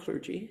not have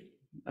clergy,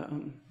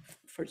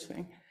 first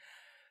thing.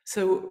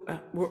 So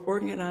we're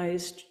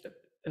organized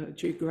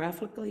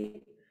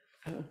geographically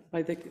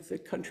by the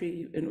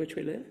country in which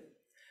we live.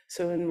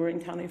 So in Marin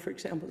County, for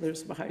example,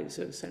 there's Baha'is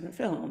of Santa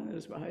Fe,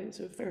 there's Baha'is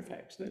of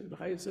Fairfax, there's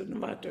Baha'is of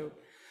Novato.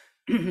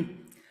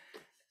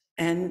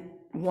 And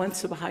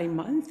once a Baha'i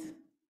month,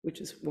 which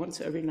is once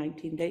every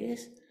 19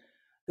 days,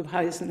 the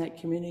Baha'is in that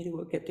community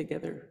will get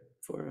together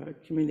for a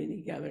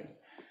community gathering,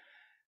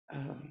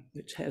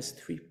 which has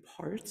 3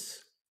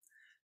 parts.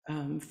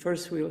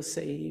 First, we will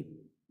say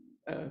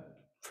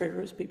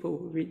prayers, people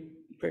will read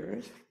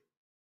prayers.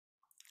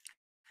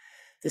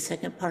 The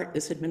second part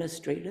is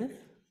administrative.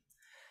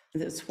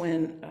 That's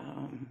when,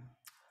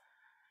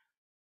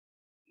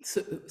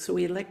 so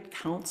we elect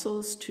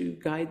councils to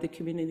guide the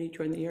community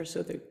during the year.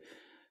 So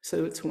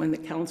it's when the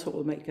council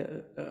will make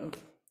a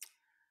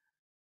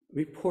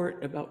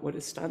report about what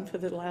is done for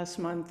the last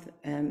month,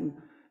 and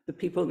the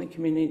people in the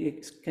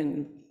community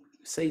can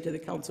say to the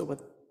council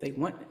what they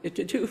want it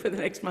to do for the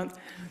next month.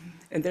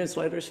 And there's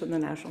letters from the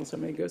National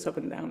Assembly, it goes up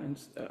and down, and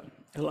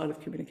a lot of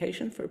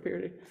communication for a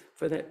period,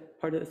 for that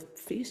part of the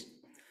feast.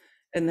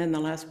 And then the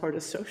last part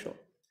is social.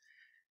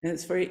 And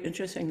it's very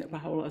interesting that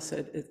Baha'u'llah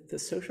said the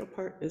social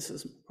part is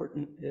as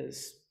important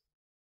as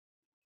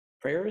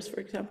prayers, for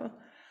example,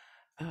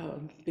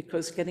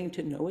 because getting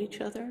to know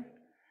each other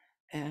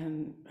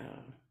and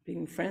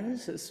being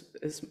friends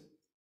is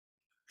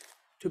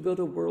to build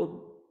a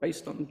world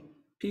based on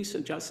peace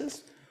and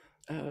justice.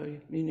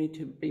 You need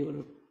to be able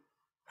to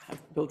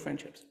build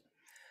friendships.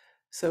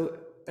 So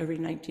every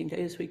 19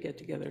 days we get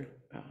together.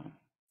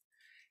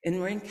 In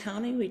Marin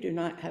County, we do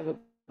not have a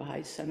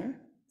Baha'i center.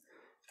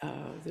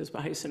 There's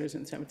Baha'i centers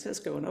in San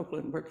Francisco and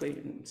Oakland, Berkeley,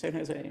 and San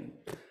Jose.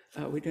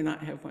 And, we do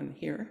not have one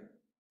here.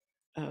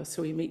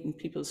 So we meet in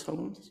people's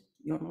homes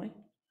normally.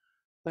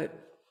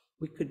 But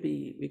we could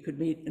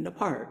meet in a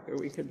park, or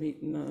we could meet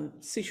in the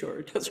seashore.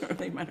 It doesn't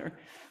really matter,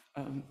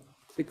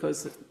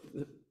 because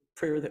the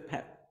prayer that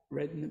Pat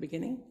read in the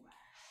beginning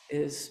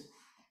is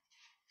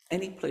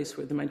any place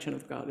where the mention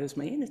of God is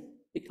made, it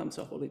becomes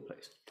a holy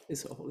place.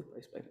 It's a holy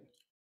place by me.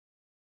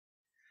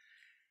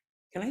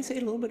 Can I say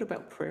a little bit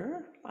about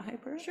prayer, Baha'i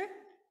prayer? Sure.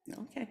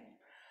 Okay.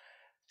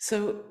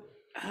 So,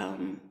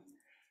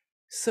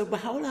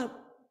 Baha'u'llah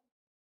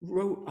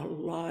wrote a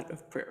lot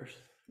of prayers.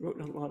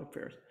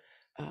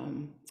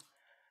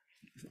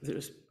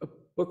 There's a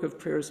book of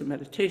prayers and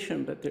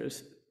meditation, but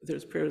there's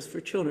prayers for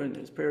children,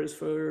 there's prayers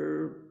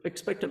for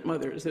expectant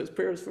mothers, there's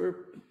prayers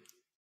for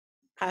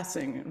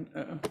passing,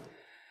 and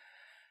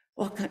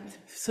all kinds,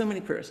 so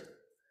many prayers,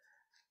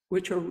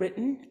 which are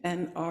written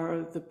and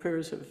are the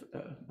prayers of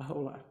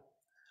Baha'u'llah,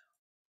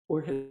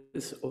 or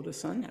his oldest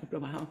son,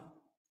 Abdul Baha.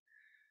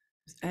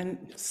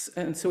 And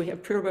so we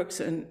have prayer books,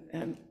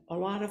 and a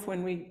lot of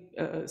when we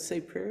say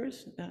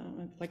prayers,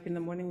 like in the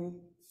morning,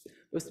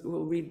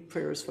 we'll read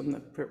prayers from the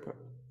prayer book.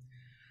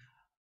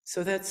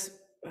 So that's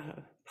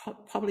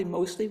probably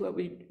mostly what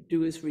we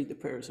do, is read the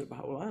prayers of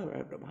Baha'u'llah or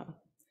Abdul Baha.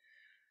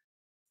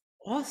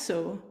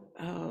 Also,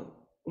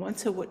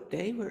 once a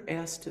day, we're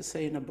asked to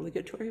say an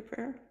obligatory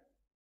prayer.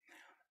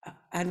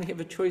 And we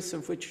have a choice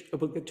of which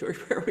obligatory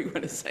prayer we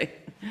want to say.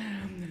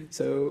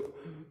 So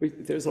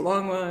there's a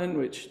long one,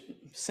 which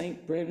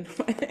Saint Bryn,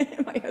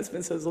 my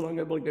husband, says a long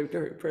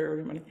obligatory prayer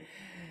every morning.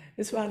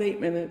 It's about 8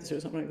 minutes or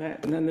something like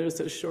that. And then there's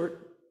a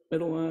short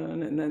middle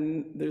one, and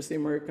then there's the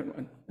American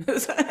one,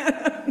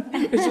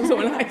 which is the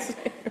one I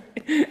say.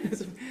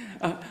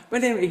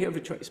 But anyway, you have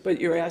a choice. But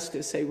you're asked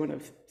to say one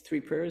of 3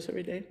 prayers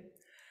every day.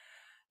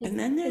 And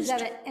then there's... Is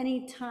that at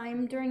any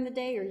time during the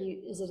day, or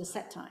is it a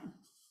set time?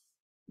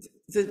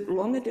 The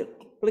long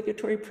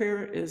obligatory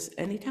prayer is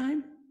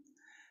anytime.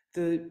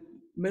 The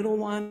middle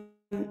one,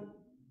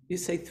 you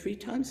say 3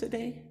 times a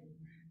day,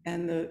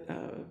 and the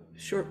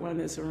short one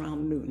is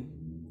around noon.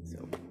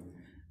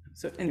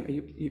 So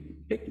anyway, you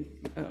pick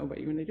what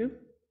you're going to do.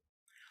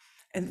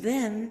 And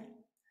then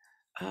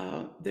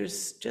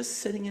there's just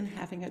sitting and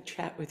having a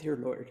chat with your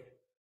Lord.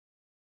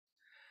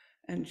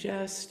 And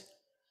just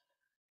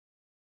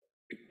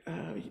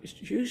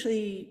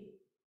usually,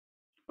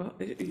 well,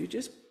 you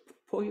just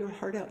pour your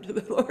heart out to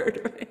the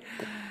Lord, right?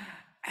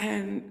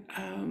 And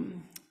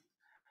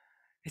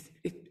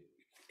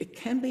it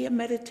can be a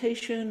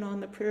meditation on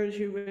the prayers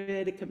you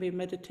read. It can be a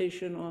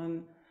meditation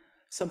on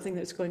something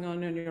that's going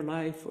on in your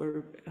life,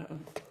 or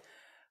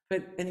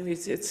but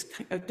anyways, it's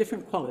a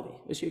different quality,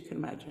 as you can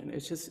imagine.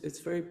 It's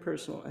very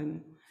personal,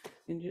 and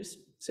just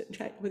sit and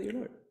chat with your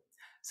Lord.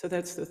 So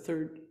that's the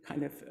third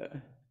kind of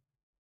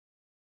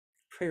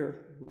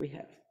prayer we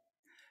have.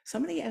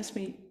 Somebody asked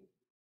me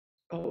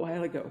a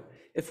while ago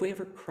if we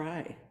ever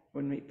cry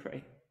when we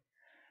pray,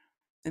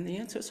 and the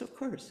answer is of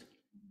course,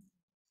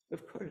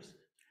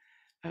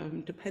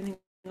 depending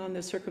on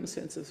the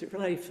circumstances of your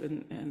life,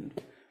 and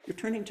you're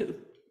turning to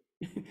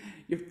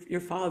your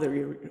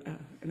Father,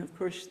 and of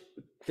course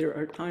there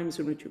are times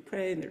in which you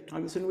pray, and there are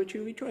times in which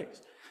you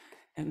rejoice,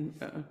 and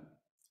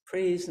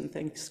praise and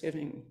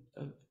thanksgiving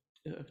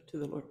to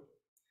the Lord.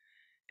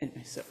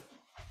 Anyway, so.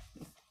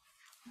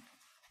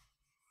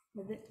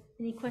 Are there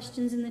any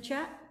questions in the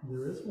chat?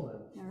 There is one.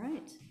 All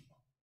right.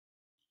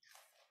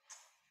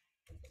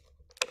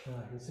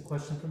 Here's a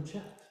question from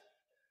chat.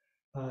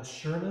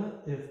 Sherna,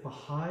 if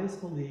Baha'is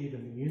believe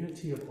in the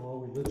unity of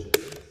all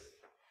religions,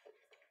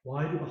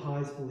 why do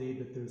Baha'is believe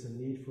that there's a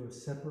need for a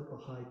separate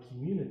Baha'i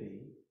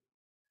community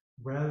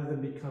rather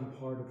than become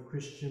part of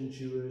Christian,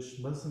 Jewish,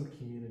 Muslim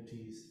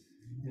communities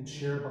and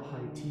share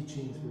Baha'i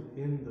teachings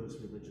within those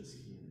religious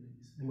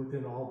communities and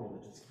within all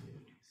religious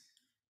communities?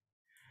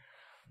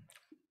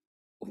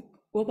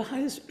 Well,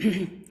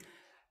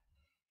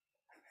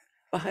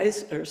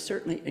 Baha'is are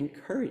certainly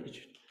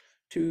encouraged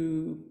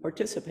to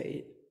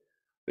participate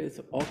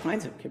with all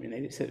kinds of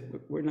communities. That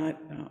we're not,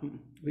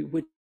 we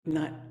would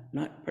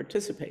not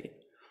participate.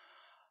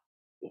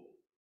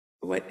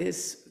 What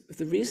is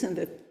the reason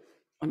that,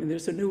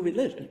 there's a new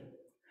religion,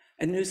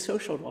 and new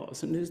social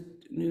laws, and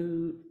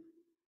new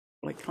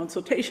like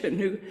consultation,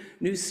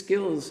 new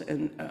skills,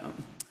 and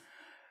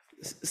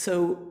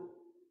so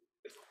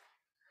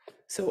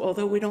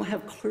although we don't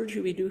have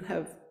clergy, we do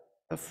have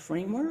a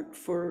framework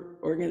for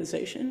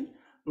organization,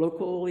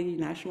 locally,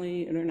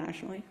 nationally,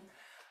 internationally.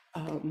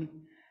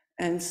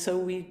 And so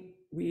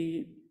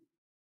we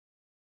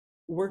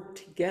work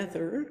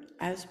together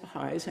as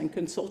Baha'is and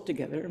consult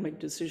together and make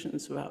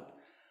decisions about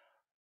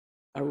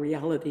our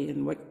reality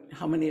and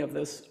how many of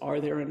us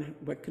are there and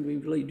what can we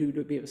really do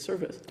to be of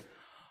service.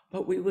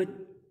 But we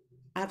would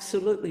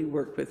absolutely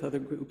work with other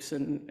groups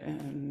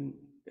and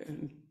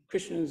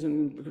Christians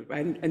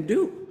and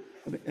do.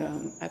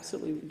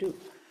 Absolutely we do.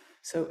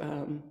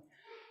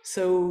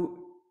 So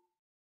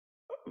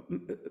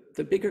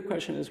the bigger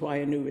question is why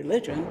a new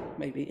religion,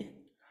 maybe,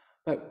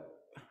 but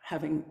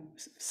having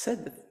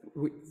said that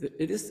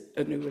it is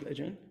a new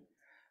religion,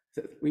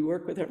 that we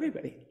work with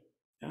everybody.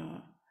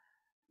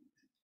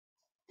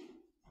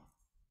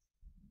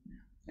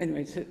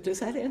 Anyway, so does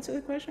that answer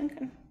the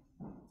question?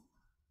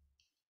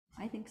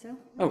 think so.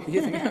 Oh,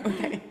 you think,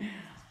 okay.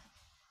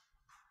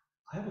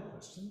 I have a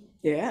question.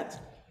 Yes.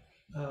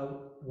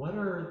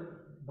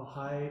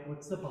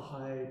 What's the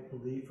Baha'i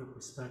belief or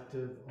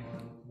perspective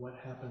on what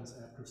happens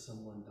after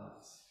someone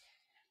dies?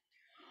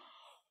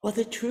 Well,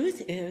 the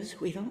truth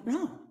is, we don't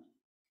know.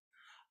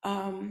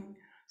 I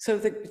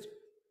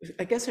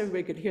guess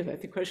everybody could hear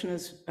that. The question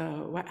is,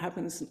 what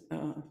happens,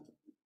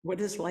 what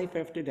is life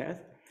after death?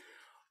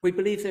 We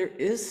believe there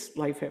is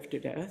life after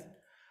death.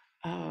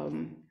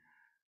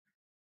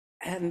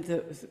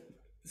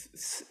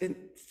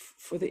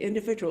 For the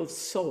individual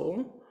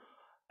soul,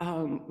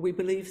 we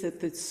believe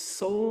that the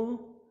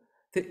soul,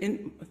 the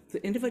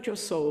individual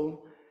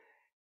soul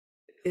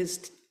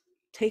is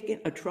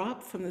taken, a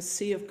drop from the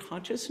sea of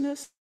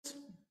consciousness.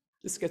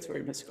 This gets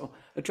very mystical.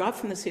 A drop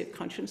from the sea of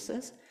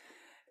consciousness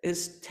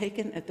is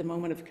taken at the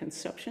moment of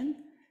conception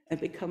and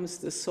becomes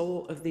the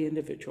soul of the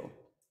individual.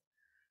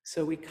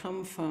 So we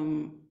come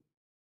from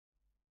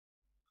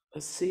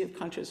a sea of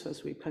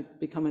consciousness, we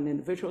become an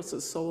individual, it's a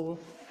soul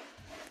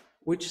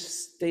which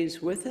stays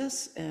with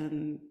us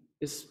and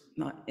is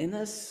not in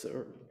us,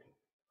 or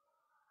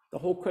the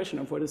whole question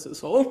of what is a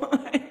soul.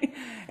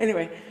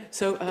 Anyway,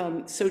 so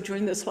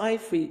during this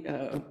life, we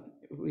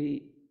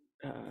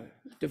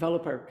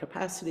develop our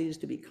capacities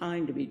to be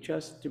kind, to be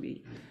just, to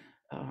be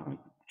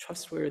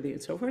trustworthy,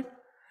 and so forth.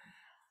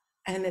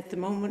 And at the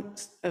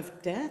moment of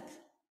death,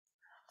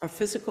 our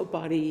physical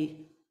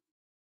body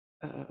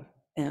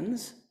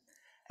ends,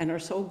 and our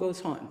soul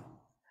goes on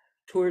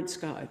towards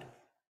God.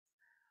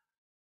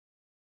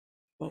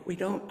 But we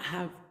don't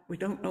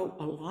know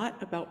a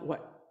lot about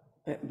what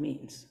that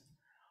means.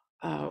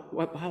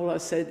 What Paula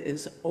said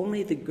is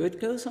only the good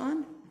goes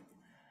on.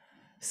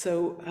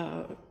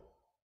 So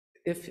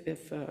if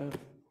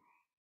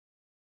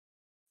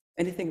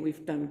anything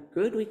we've done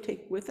good, we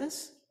take with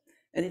us.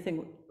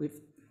 Anything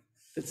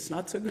that's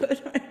not so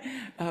good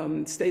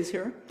stays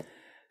here,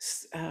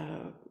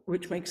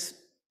 which makes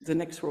the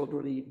next world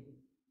really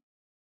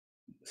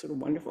sort of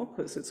wonderful,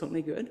 because it's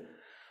only good.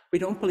 We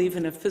don't believe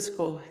in a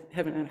physical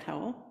heaven and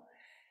hell.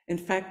 In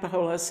fact,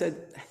 Baha'u'llah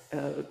said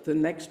the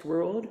next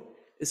world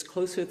is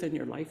closer than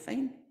your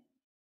lifetime.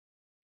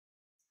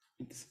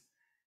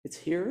 It's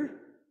here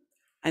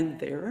and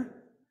there.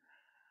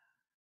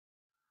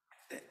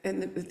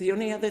 And the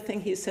only other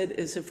thing he said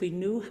is, if we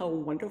knew how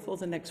wonderful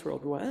the next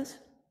world was,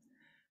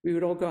 we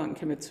would all go out and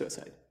commit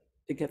suicide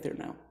to get there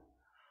now.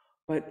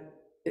 But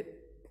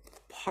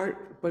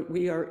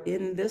we are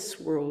in this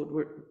world,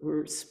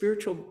 we're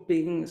spiritual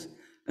beings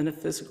on a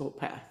physical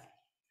path.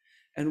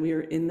 And we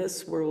are in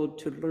this world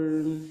to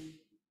learn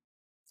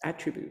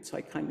attributes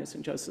like kindness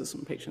and justice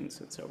and patience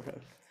and so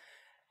forth.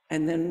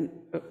 And then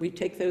we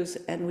take those,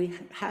 and we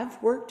have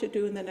work to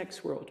do in the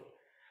next world.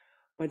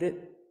 But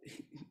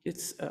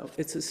it's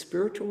a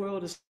spiritual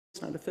world, it's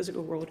not a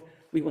physical world.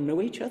 We will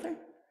know each other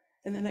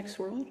in the next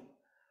world,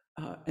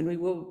 and we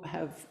will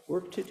have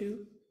work to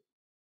do.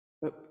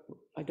 But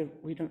I don't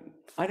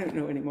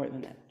know any more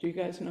than that. Do you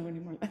guys know any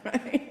more than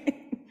that?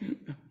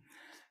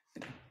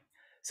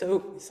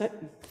 So,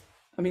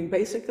 I mean,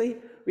 basically,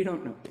 we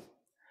don't know.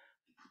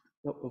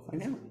 But we'll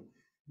find out.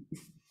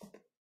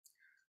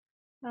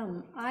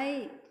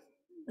 I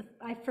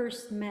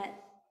first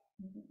met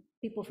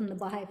people from the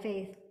Baha'i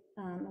Faith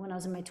when I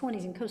was in my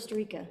 20s in Costa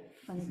Rica,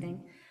 funny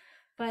thing.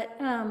 But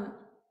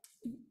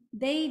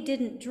they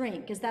didn't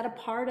drink. Is that a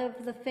part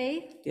of the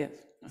faith? Yes.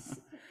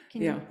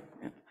 Yeah.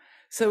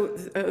 So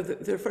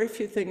there are very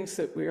few things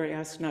that we are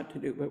asked not to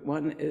do, but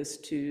one is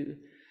to,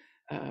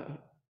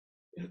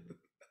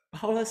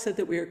 Paula said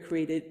that we are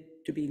created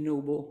to be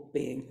noble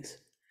beings,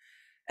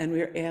 and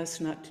we are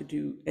asked not to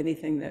do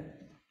anything that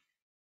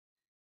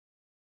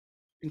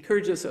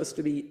encourages us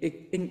to be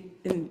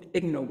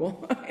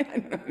ignoble.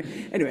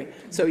 Anyway,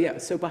 so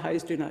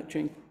Baha'is do not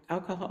drink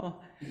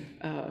alcohol,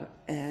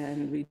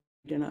 and we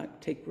do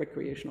not take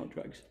recreational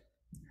drugs,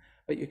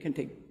 but you can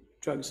take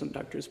drugs on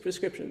doctors'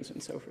 prescriptions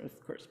and so forth, of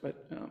course,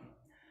 but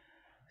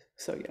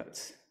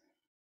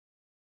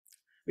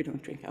we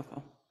don't drink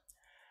alcohol.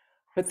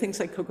 But things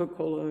like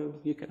Coca-Cola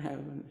you can have,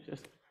 and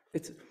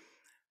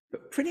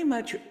but pretty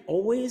much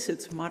always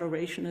it's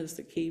moderation is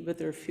the key, but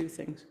there are a few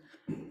things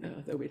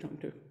that we don't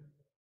do.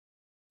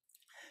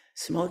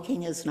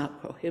 Smoking is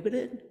not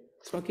prohibited.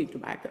 Smoking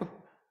tobacco,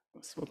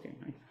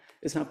 smoking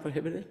is not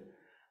prohibited,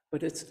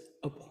 but it's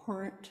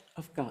abhorrent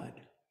of God.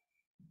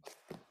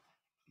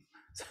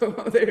 So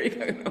there you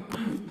go.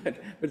 But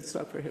it's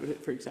not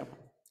prohibited, for example.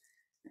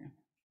 Yeah.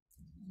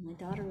 My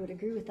daughter would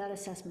agree with that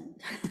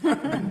assessment.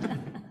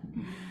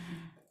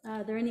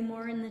 Are there any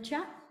more in the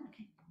chat?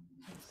 Okay.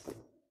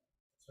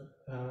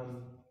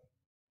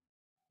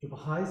 The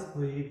Baha'is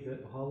believe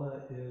that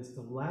Baha'u'llah is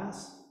the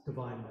last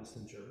divine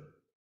messenger,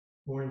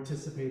 or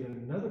anticipate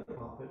another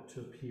prophet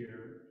to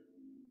appear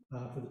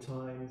for the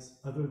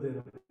times other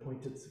than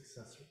appointed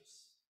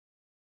successors.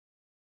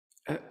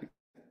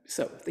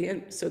 So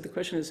the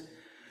question is,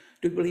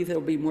 do we believe there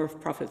will be more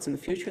prophets in the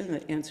future? And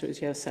the answer is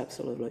yes,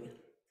 absolutely.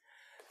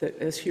 That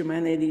as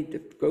humanity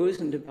grows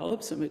and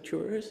develops and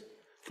matures,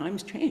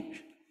 times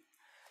change.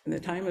 In the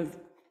time of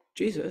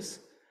Jesus,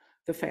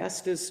 the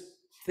fastest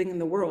thing in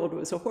the world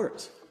was a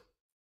horse.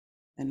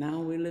 And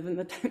now we live in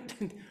the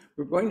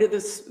we're going to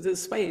this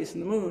space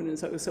and the moon, and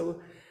so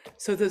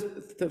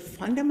the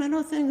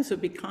fundamental things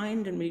of be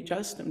kind and be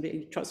just and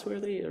be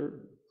trustworthy or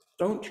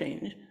don't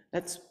change.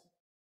 That's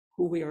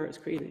who we are as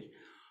creators.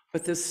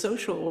 But the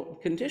social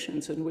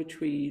conditions in which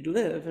we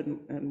live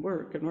and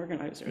work and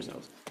organize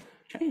ourselves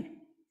change.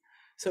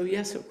 So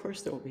yes, of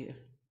course there will be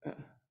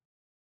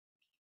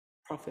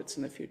prophets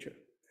in the future.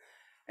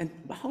 And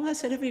Baha'u'llah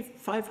said every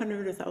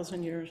 500 or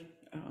 1,000 years.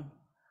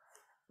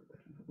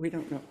 We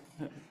don't know.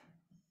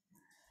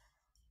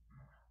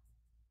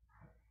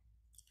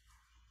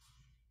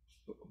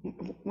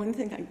 One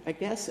thing I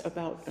guess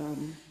about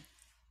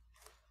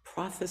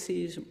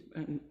prophecies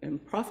and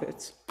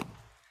prophets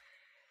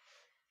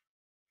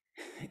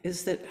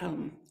is that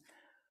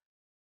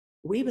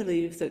we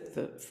believe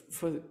that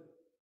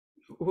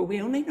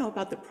we only know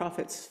about the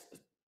prophets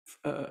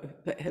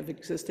that have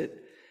existed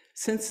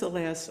since the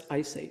last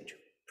ice age,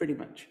 pretty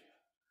much.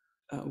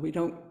 We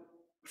don't.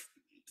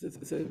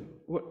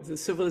 The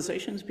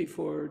civilizations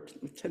before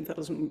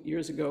 10,000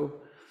 years ago,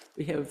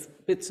 we have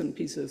bits and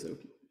pieces of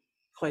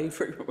clay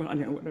for, I don't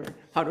know, whatever,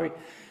 pottery,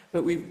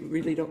 but we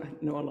really don't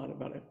know a lot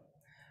about it.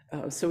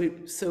 So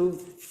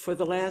for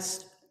the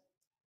last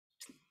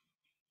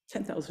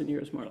 10,000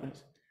 years, more or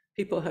less,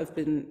 people have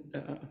been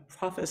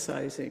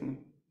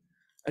prophesizing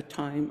a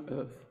time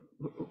of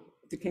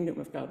the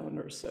kingdom of God on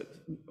earth,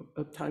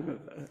 a time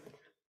of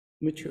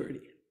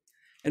maturity.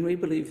 And we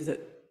believe that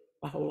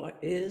Baha'u'llah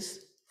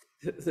is,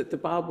 that the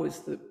Bab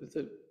was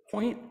the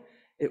point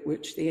at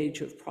which the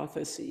age of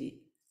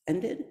prophecy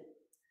ended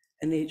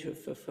and the age of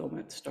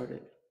fulfillment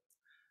started.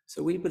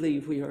 So we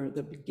believe we are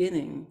the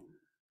beginning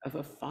of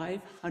a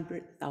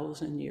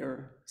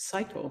 500,000-year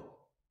cycle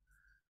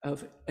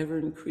of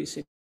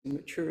ever-increasing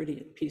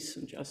maturity and peace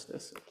and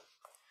justice.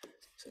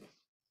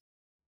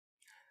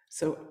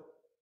 So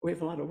we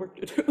have a lot of work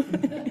to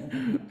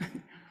do.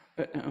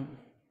 But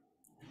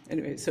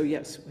anyway, so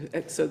yes,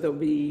 so there'll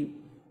be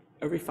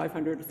every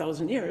 500,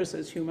 1,000 years,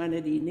 as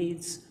humanity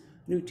needs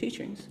new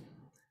teachings,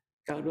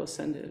 God will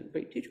send a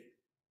great teacher.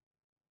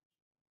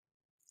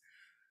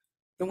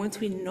 The ones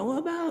we know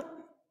about,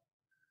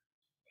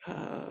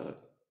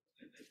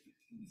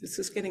 this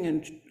is getting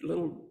a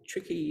little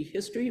tricky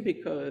history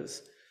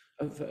because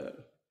of,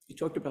 you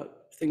talked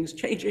about things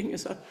changing and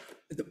stuff.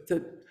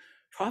 The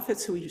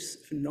prophets who we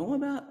just know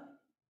about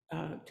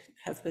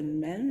have been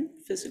men,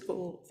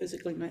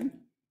 physically men.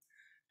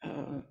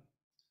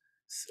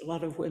 A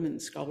lot of women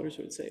scholars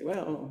would say,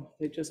 well,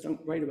 they just don't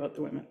write about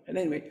the women. And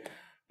anyway,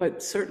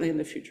 but certainly in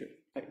the future,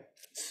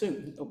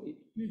 soon there'll be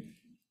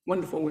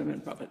wonderful women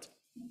prophets.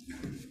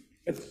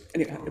 But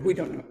anyway, we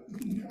don't know.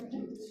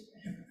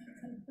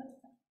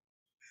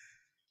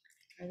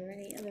 Are there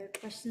any other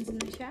questions in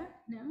the chat?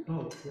 No?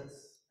 Oh,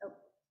 yes.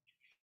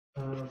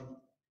 Oh.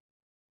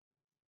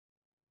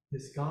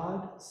 Is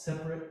God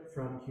separate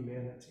from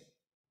humanity?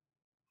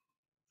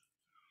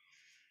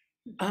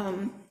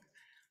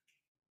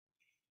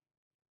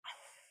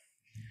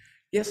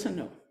 Yes and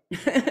no.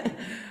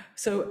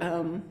 So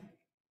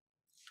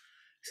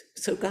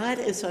God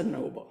is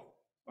unknowable,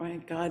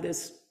 right? God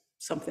is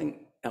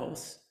something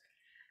else.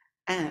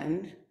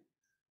 And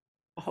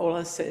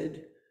Baha'u'llah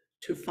said,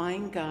 to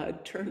find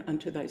God, turn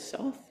unto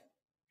thyself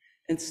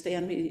and see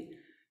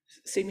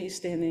me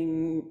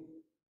standing.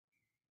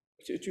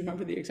 Do you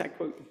remember the exact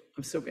quote?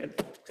 I'm so bad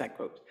at exact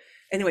quotes.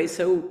 Anyway,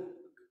 so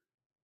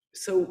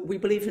we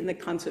believe in the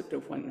concept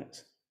of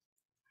oneness.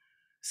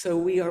 So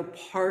we are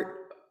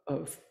part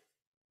of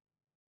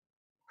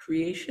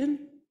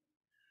creation,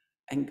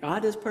 and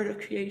God is part of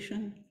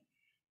creation,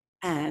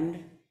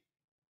 and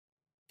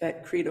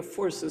that creative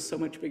force is so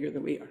much bigger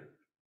than we are.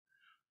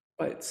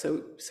 But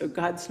so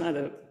God's not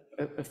a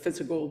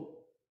physical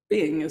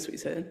being, as we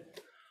said,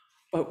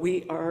 but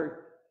we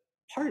are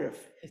part of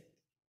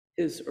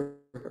his or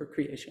her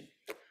creation.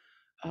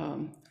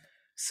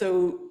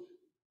 So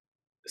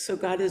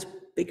God is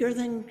bigger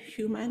than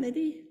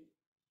humanity,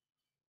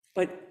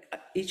 but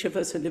each of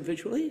us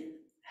individually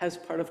has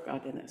part of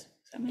God in us.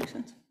 Does that make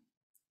sense?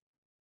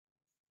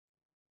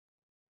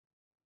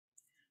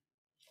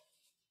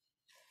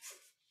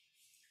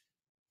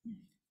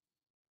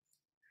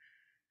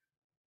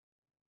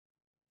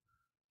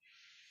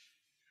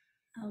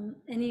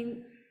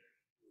 Any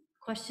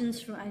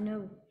questions from, I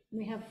know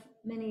we have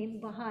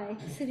many Baha'i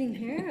sitting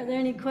here. Are there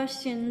any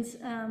questions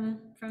from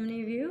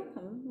any of you?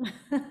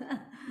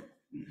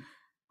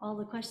 All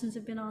the questions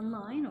have been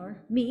online,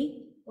 or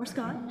me, or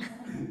Scott.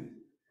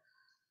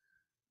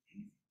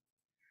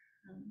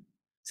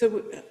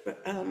 So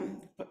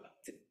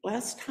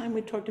last time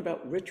we talked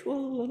about ritual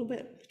a little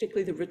bit,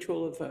 particularly the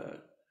ritual of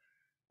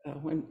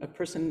when a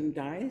person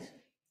dies.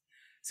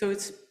 So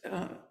it's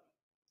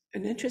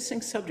an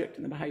interesting subject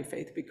in the Baha'i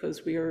Faith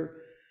because we are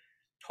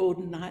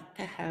told not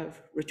to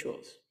have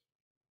rituals.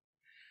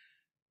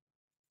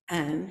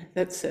 And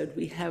that said,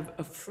 we have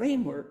a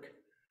framework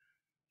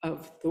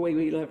of the way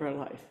we live our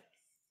life.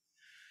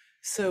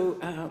 So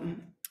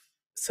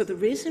the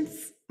reason,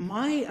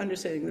 my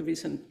understanding, the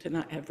reason to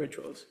not have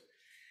rituals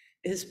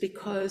is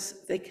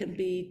because they can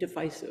be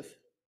divisive.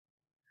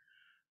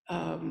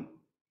 Bryn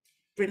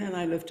and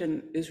I lived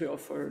in Israel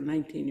for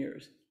 19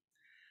 years,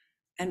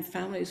 and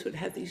families would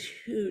have these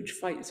huge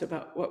fights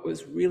about what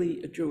was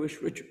really a Jewish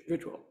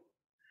ritual.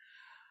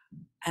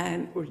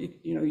 And or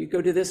you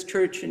go to this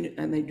church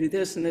and they do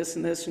this and this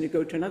and this, and you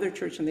go to another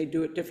church and they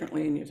do it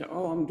differently, and you say,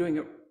 oh, I'm doing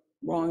it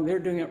wrong, they're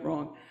doing it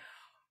wrong.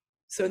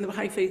 So in the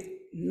Baha'i Faith,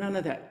 none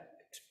of that.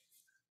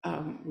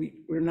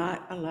 We're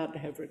not allowed to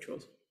have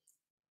rituals.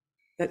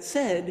 That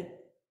said,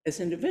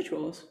 as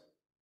individuals,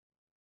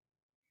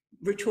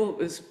 ritual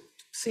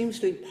seems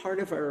to be part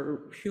of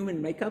our human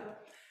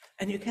makeup,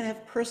 and you can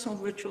have personal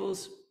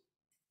rituals,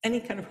 any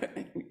kind of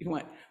you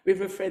want. We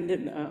have a friend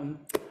in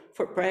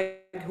Fort Bragg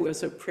who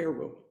has a prayer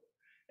room,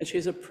 and she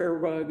has a prayer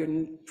rug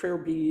and prayer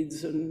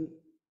beads, and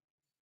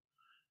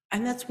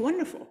that's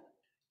wonderful.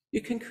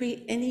 You can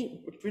create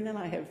any. Bryn and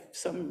I have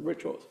some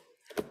rituals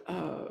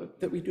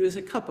that we do as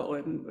a couple,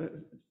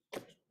 and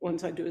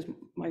ones I do as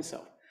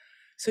myself.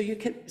 So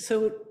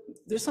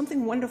there's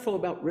something wonderful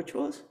about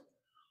rituals.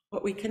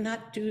 What we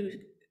cannot do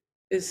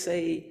is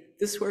say,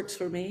 this works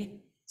for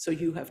me, so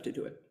you have to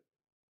do it.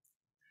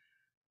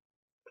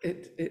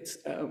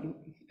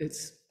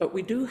 But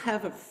we do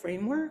have a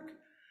framework,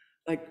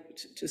 like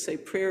to say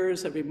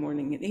prayers every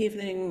morning and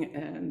evening,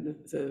 and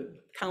the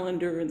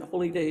calendar and the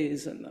holy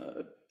days and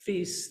the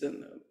feasts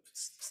and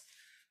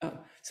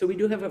so we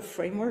do have a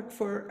framework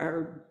for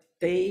our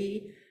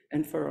day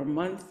and for our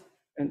month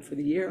and for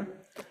the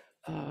year.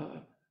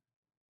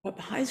 But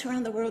Baha'is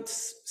around the world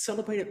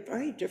celebrate it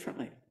very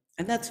differently,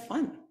 and that's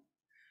fun.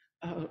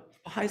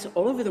 Baha'is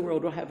all over the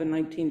world will have a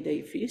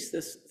 19-day feast,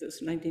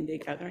 this 19-day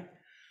gathering.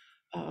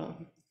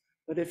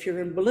 But if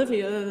you're in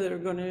Bolivia, they're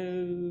going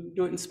to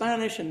do it in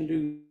Spanish and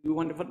do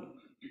wonderful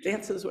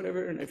dances,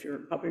 whatever. And if you're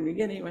in Papua New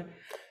Guinea,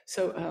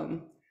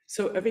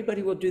 so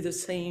everybody will do the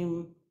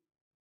same,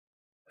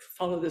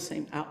 follow the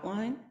same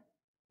outline,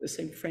 the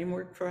same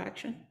framework for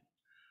action.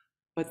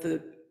 But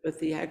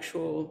the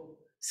actual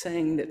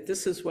saying that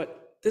this is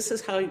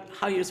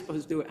how you're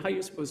supposed to do it, how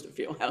you're supposed to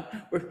feel,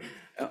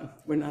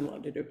 we're not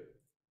allowed to do it,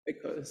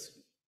 because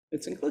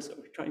it's inclusive.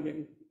 We're trying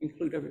to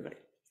include everybody.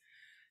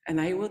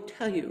 And I will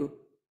tell you,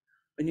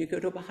 when you go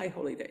to a Baha'i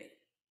Holy Day,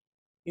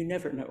 you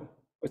never know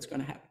what's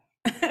going to happen.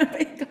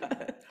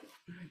 Because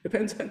it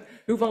depends on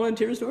who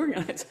volunteers to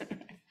organize it.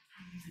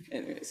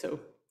 Anyway, so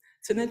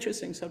it's an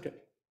interesting subject.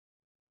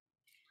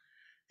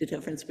 The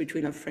difference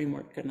between a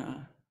framework and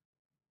a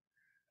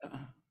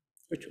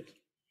ritual.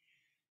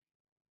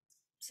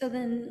 So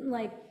then,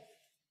 like,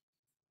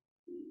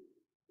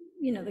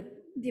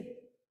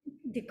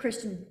 the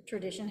Christian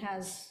tradition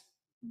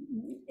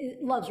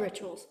loves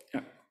rituals.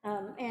 Yeah.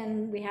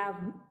 And we have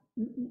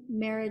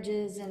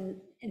marriages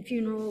and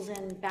funerals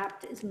and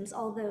baptisms,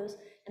 all those.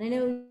 And I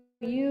know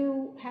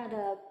you had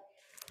a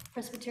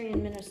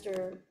Presbyterian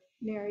minister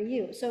marry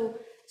you. So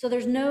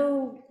there's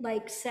no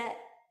like set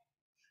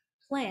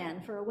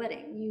plan for a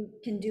wedding. You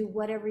can do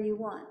whatever you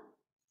want.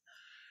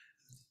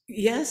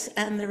 Yes,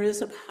 and there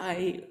is a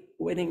Baha'i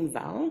wedding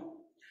vow.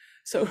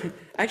 So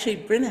actually,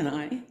 Bryn and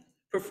I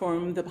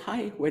performed the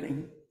Baha'i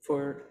wedding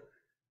for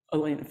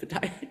Elena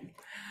Fatai.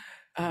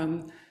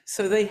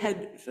 So they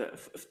had,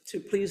 to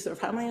please their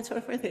family and so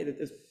forth, they did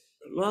this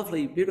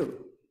lovely, beautiful,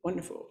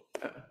 wonderful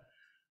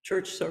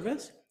church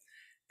service.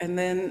 And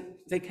then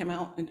they came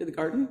out into the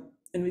garden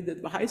and we did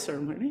the Baha'i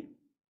ceremony.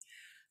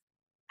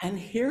 And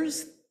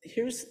here's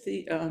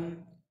the,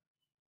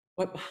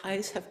 what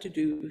Baha'is have to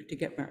do to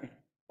get married.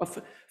 Well,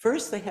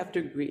 first they have to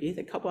agree,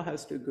 the couple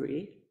has to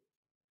agree.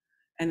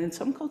 And in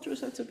some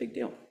cultures, that's a big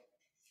deal,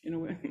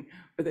 where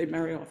they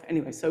marry off.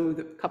 Anyway, so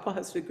the couple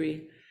has to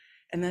agree.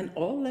 And then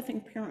all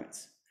living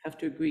parents have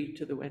to agree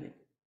to the wedding.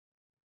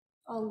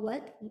 All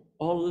what?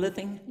 All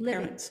living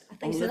parents.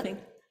 All living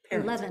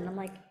parents. 11, I'm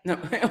like. No,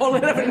 all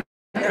 11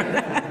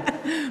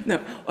 parents.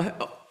 No,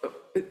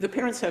 the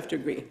parents have to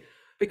agree,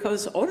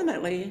 because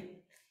ultimately,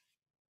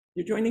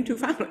 you're joining two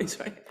families,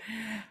 right?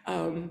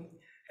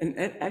 And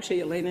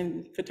actually, Elaine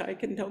and Fatai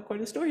can tell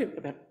quite a story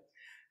about it.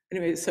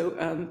 Anyway, so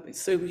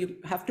you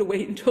have to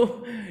wait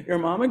until your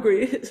mom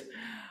agrees.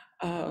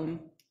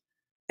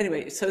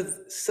 Anyway, so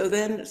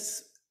then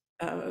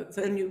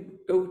you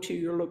go to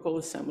your local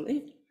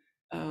assembly,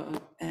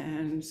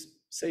 and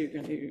so you're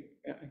going to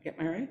get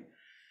married.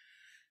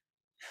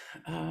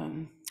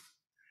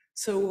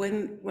 So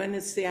when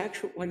it's the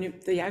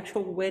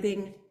actual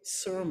wedding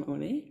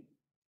ceremony,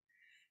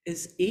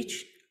 is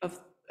each of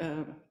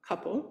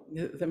couple,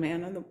 the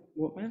man and the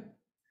woman,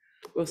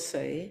 will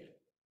say,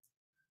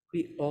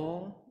 "We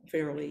all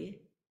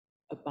verily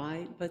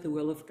abide by the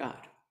will of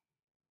God."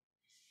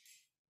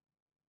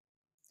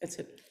 That's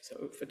it.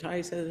 So if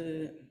Fatai says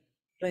it,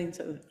 Blaine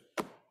says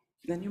it,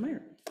 then you're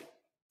married.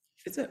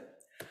 It's it.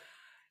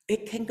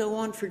 It can go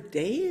on for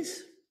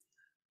days.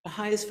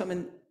 Baha'is from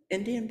an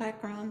Indian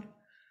background,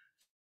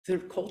 their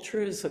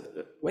culture is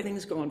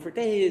weddings go on for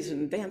days,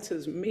 and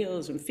dances, and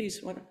meals, and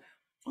feasts, whatever.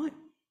 Fine.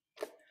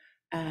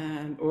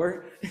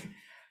 Or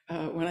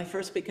when I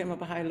first became a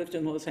Baha'i, I lived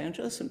in Los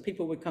Angeles, and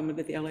people would come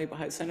into the LA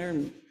Baha'i Center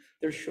and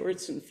their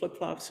shorts and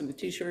flip-flops and a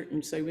t-shirt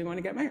and say, we want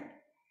to get married.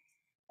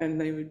 And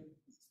they would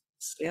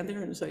stand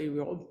there and say, we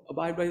all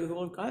abide by the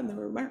will of God, and they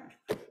were married.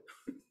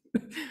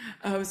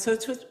 So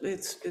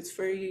it's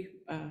very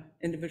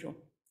individual.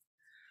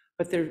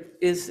 But there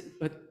is,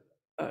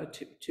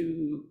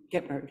 to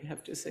get married, you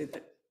have to say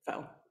that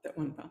vow, that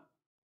one vow.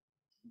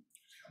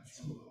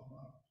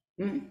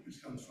 This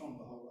comes from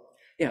the whole lot.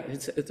 Yeah,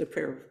 it's a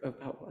prayer of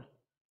Baha'u'llah.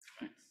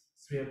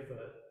 So we have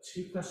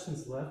 2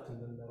 questions left,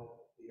 and then that'll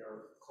be our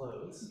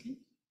close. Okay.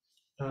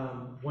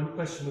 One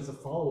question was a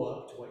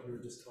follow-up to what you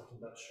were just talking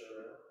about,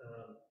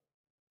 Sherna.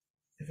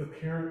 If a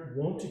parent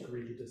won't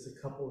agree, does the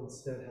couple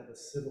instead have a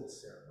civil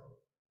ceremony?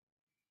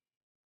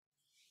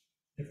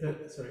 If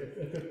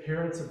the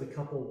parents of the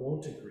couple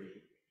won't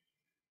agree,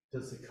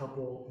 does the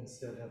couple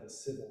instead have a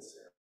civil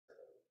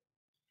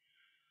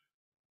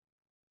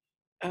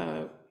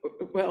ceremony?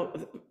 Well,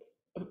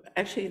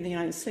 actually, in the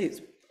United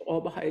States,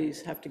 all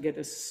Baha'is have to get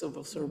a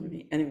civil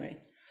ceremony anyway,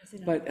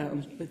 but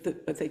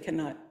they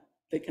cannot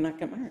get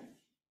married.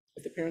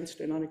 If the parents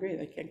do not agree,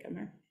 they can't get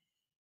married.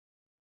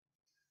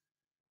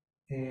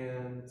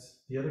 And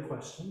the other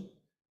question,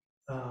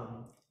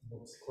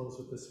 we'll just close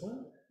with this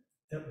one.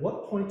 At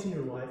what point in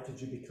your life did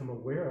you become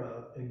aware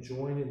of and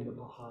join in the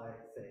Baha'i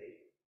Faith?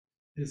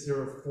 Is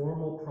there a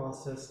formal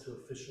process to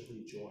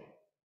officially join?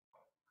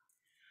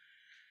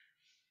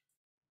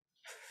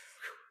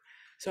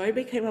 So I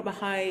became a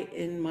Baha'i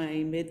in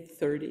my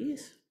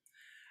mid-30s.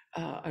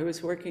 I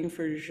was working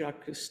for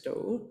Jacques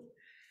Cousteau,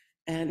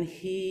 and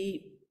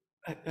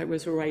I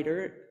was a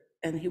writer,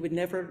 and he would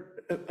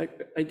never,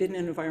 I did an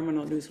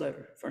environmental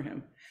newsletter for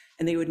him,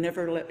 and he would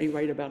never let me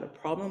write about a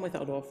problem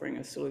without offering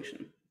a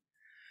solution.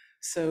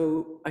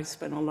 So I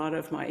spent a lot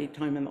of my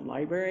time in the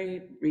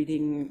library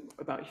reading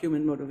about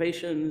human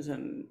motivations,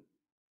 and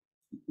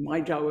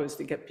my job was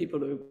to get people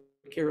to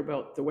care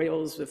about the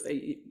whales if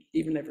they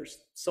even never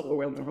saw a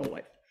whale in their whole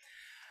life.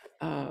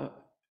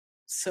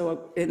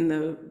 So in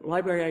the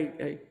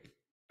library,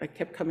 I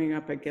kept coming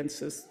up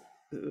against this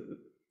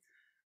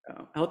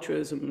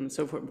altruism and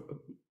so forth,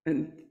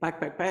 and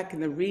back.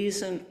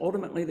 And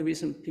ultimately the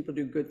reason people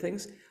do good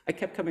things, I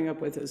kept coming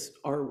up with this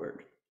R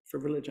word for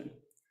religion,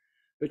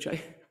 which I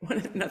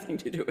wanted nothing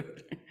to do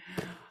with.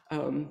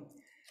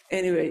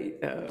 Anyway,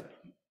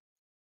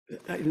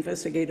 I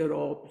investigated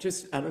all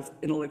just out of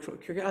intellectual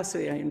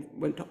curiosity. I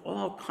went to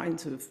all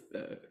kinds of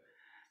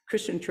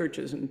Christian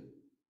churches and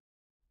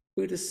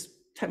Buddhist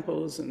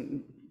temples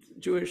and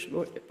Jewish,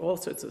 all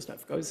sorts of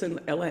stuff. I was in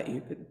LA,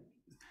 you could,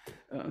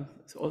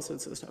 all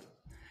sorts of stuff.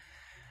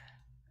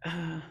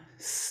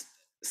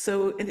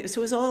 So it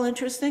was all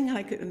interesting,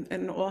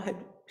 and all had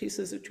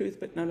pieces of truth,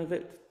 but none of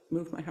it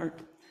moved my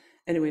heart.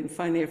 Anyway, and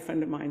finally a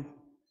friend of mine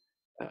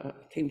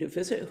came to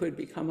visit who had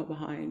become a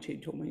Baha'i, and she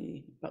told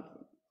me about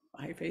the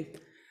Baha'i faith.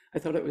 I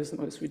thought it was the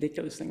most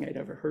ridiculous thing I'd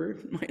ever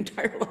heard in my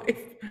entire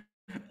life.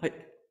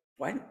 Like,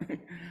 what?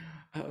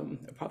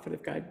 A prophet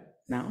of God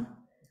now?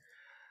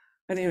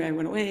 Anyway, I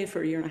went away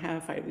for 1.5 years.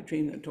 I had a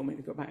dream that told me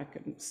to go back,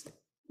 and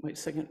my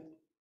second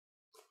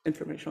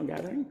informational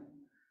gathering,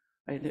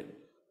 I had a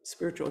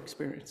spiritual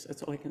experience.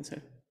 That's all I can say.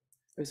 I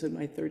was in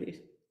my 30s.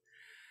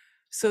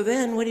 So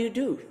then what do you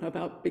do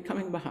about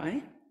becoming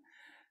Baha'i?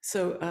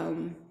 So,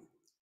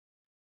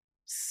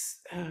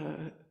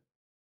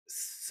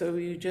 so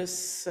you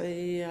just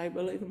say, I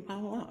believe in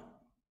Baha'u'llah.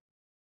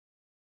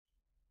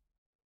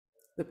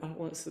 The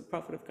Baha'u'llah is the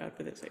prophet of God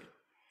for this age.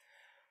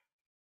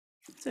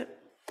 That's it.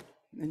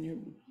 And you're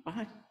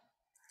Baha'i.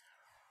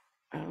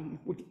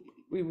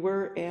 We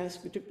were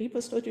asked, do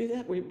people still do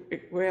that? We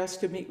were asked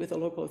to meet with a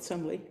local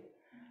assembly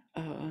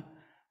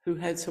who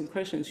had some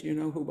questions. You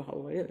know who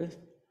Baha'u'llah is?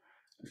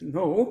 I said,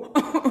 no.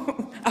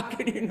 How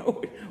can you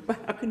know it?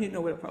 How can you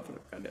know what a prophet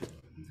of God is?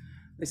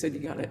 They said, you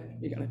got it.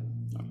 And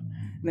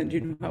then do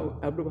you know how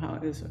Abdul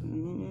Baha is?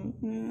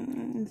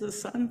 The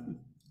son.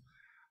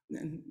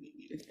 And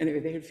anyway,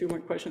 they had a few more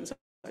questions.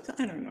 I said,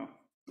 I don't know.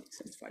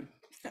 It's fine.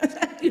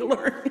 You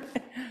learn.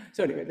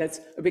 So anyway,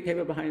 I became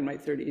a Baha'i in my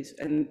 30s,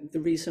 and the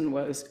reason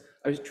was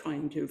I was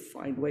trying to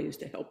find ways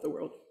to help the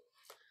world.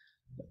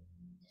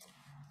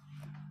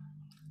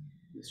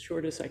 As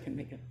short as I can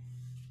make it.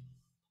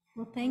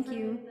 Well, thank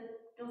you.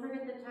 Don't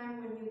forget the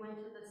time when you went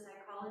to the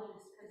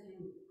psychologist because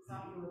you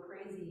thought you were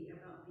crazy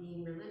about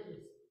being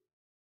religious.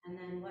 And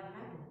then what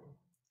happened?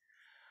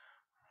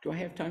 Do I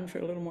have time for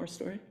a little more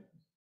story?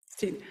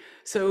 See,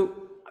 so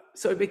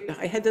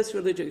I had this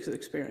religious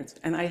experience,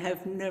 and I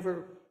have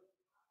never,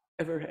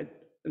 ever had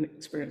an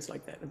experience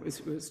like that.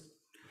 It was,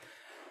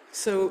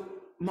 so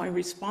my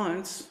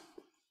response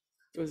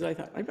was, I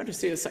thought, I better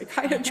see a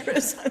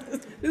psychiatrist.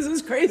 This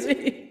is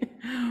crazy.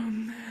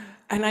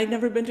 And I'd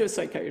never been to a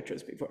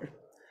psychiatrist before.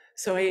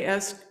 So I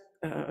asked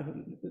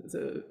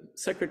the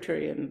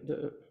secretary in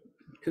the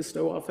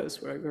Cousteau office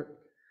where I work,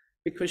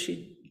 because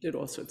she did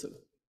all sorts of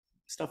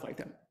stuff like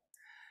that.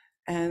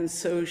 And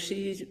so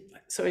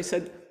I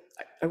said,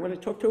 I want to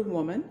talk to a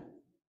woman.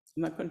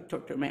 I'm not going to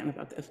talk to a man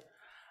about this.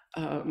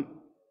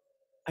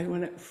 I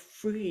want it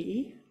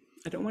free.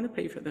 I don't want to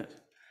pay for this.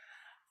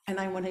 And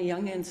I want a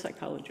young-end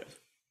psychologist,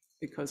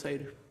 because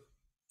I'd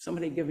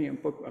somebody give me a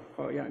book about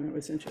Carl Jung. It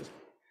was interesting.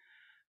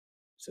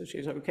 So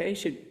she's okay,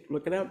 she'd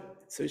look it up.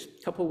 So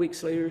a couple of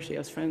weeks later, she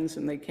asked friends,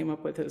 and they came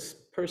up with this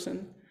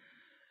person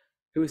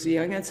who was a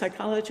Jungian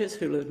psychologist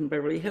who lived in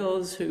Beverly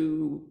Hills, who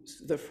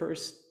the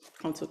first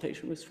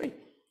consultation was free.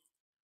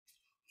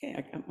 Okay,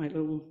 I got my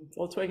little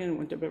Volkswagen and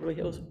went to Beverly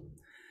Hills.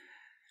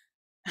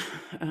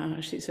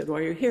 She said, "Why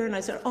are you here?" And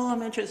I said, "Oh,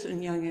 I'm interested in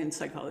Jungian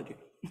psychology."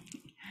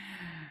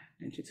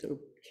 And she said,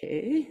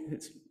 "Okay,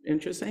 it's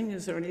interesting.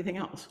 Is there anything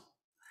else?"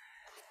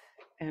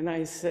 And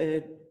I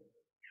said,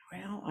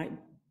 "Well, I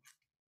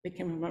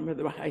became a member of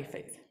the Baha'i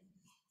Faith."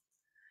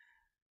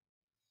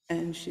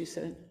 And she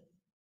said,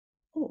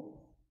 "Oh,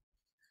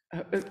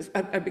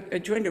 I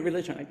joined a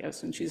religion, I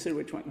guess." And she said,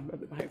 "Which one?" "Of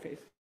the Baha'i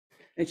Faith."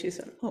 And she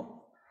said, "Oh,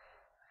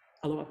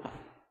 Aloha,"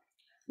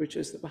 which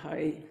is the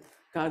Baha'i,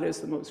 God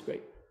is the most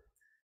great.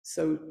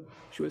 So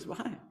she was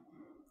Baha'i.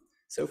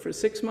 So for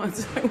 6 months,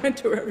 I went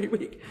to her every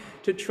week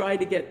to try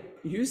to get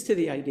used to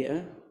the idea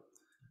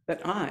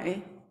that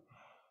I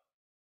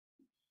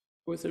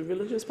was a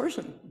religious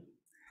person.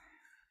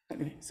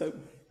 Anyway, so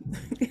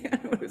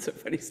it's a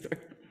funny story.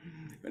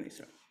 Funny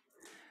story.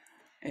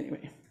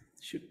 Anyway,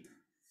 shoot.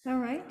 All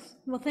right.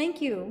 Well,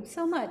 thank you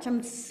so much.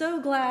 I'm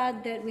so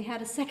glad that we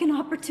had a second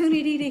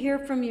opportunity to hear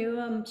from you.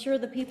 I'm sure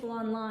the people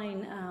online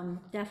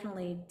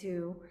definitely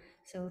do.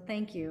 So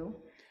thank you.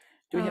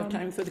 Do we have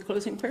time for the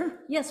closing prayer?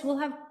 Yes, we'll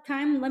have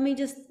time. Let me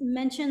just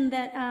mention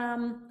that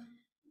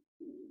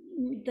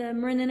the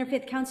Marin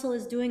Interfaith Council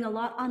is doing a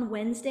lot on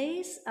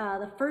Wednesdays.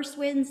 The first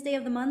Wednesday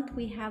of the month,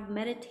 we have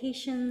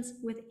meditations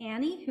with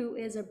Annie, who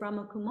is a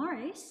Brahma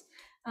Kumaris,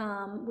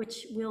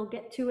 which we'll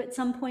get to at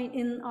some point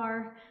in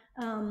our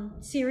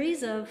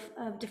series of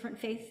different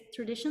faith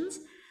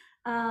traditions.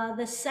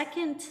 The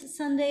second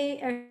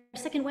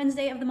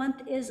Wednesday of the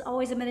month is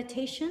always a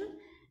meditation,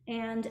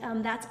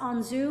 and that's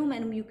on Zoom,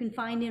 and you can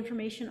find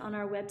information on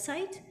our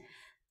website.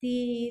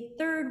 The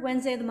third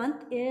Wednesday of the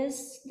month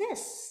is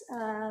this,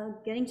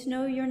 getting to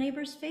know your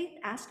neighbor's faith,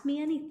 ask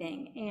me anything.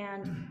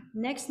 And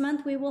next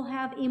month we will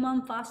have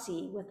Imam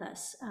Fassi with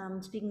us,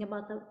 speaking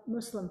about the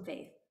Muslim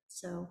faith.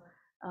 So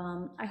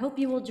I hope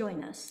you will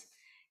join us.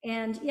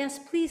 And yes,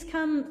 please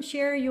come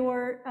share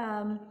your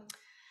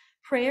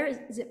prayer.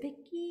 Is it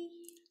Vicky?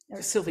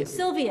 Sylvia.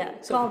 Sylvia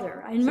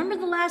Calder. I remember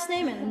the last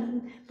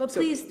name, but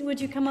please, would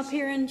you come up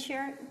here and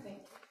share it?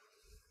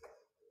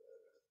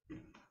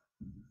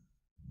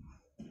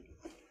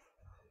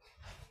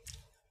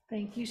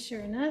 Thank you,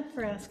 Sherna,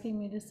 for asking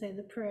me to say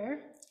the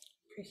prayer.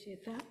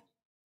 Appreciate that.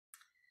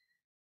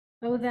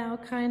 O thou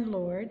kind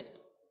Lord,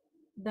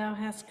 thou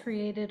hast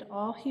created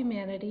all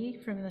humanity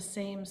from the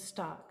same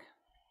stock.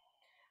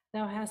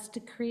 Thou hast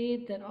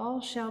decreed that all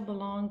shall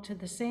belong to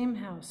the same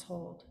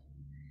household.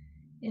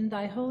 In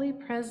thy holy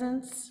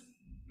presence,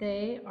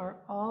 they are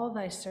all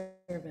thy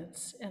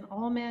servants, and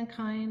all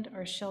mankind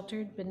are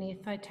sheltered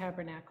beneath thy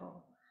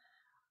tabernacle.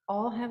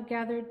 All have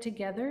gathered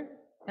together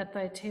at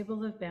thy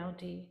table of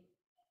bounty.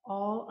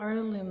 All are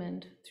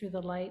illumined through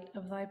the light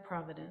of thy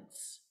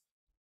providence.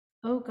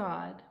 O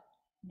God,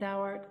 thou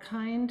art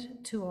kind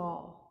to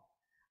all.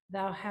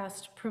 Thou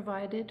hast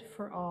provided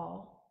for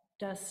all,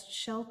 dost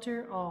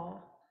shelter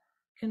all,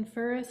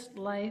 conferrest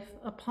life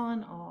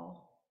upon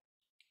all.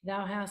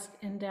 Thou hast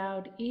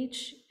endowed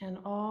each and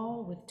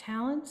all with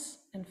talents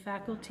and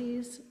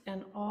faculties,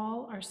 and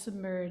all are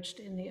submerged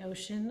in the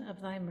ocean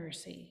of thy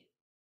mercy.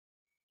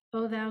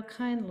 O thou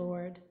kind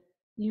Lord,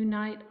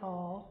 unite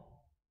all.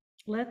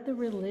 Let the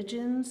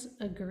religions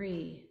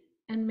agree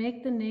and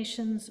make the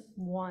nations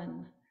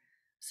one,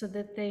 so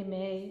that they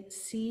may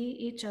see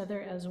each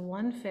other as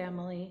one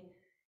family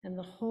and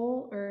the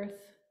whole earth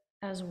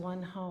as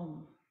one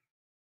home.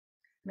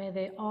 May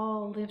they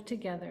all live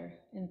together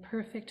in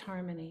perfect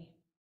harmony.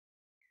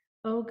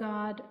 O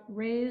God,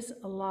 raise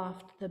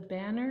aloft the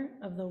banner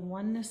of the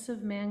oneness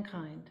of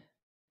mankind.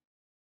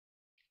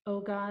 O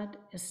God,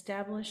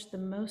 establish the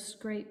most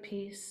great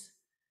peace.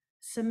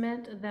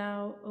 Cement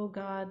thou, O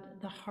God,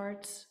 the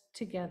hearts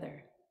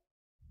together.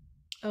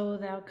 O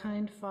thou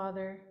kind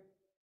Father,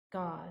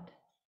 God,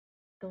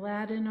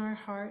 gladden our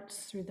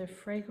hearts through the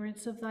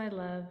fragrance of thy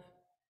love,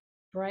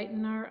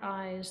 brighten our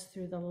eyes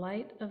through the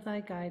light of thy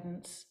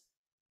guidance,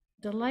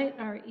 delight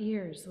our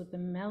ears with the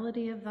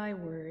melody of thy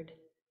word,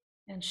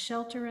 and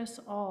shelter us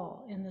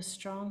all in the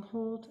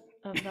stronghold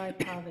of thy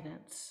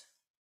providence.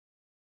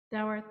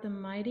 Thou art the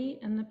mighty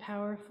and the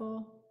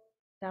powerful,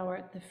 thou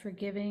art the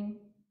forgiving,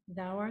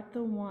 thou art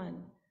the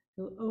one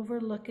who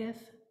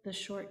overlooketh the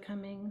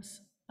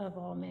shortcomings of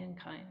all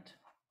mankind.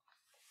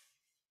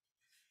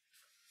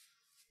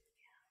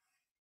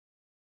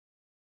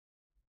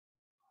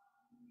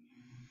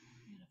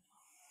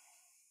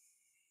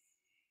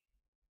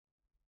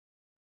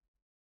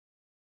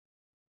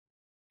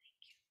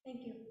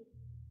 Thank you.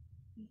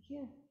 Thank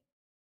you.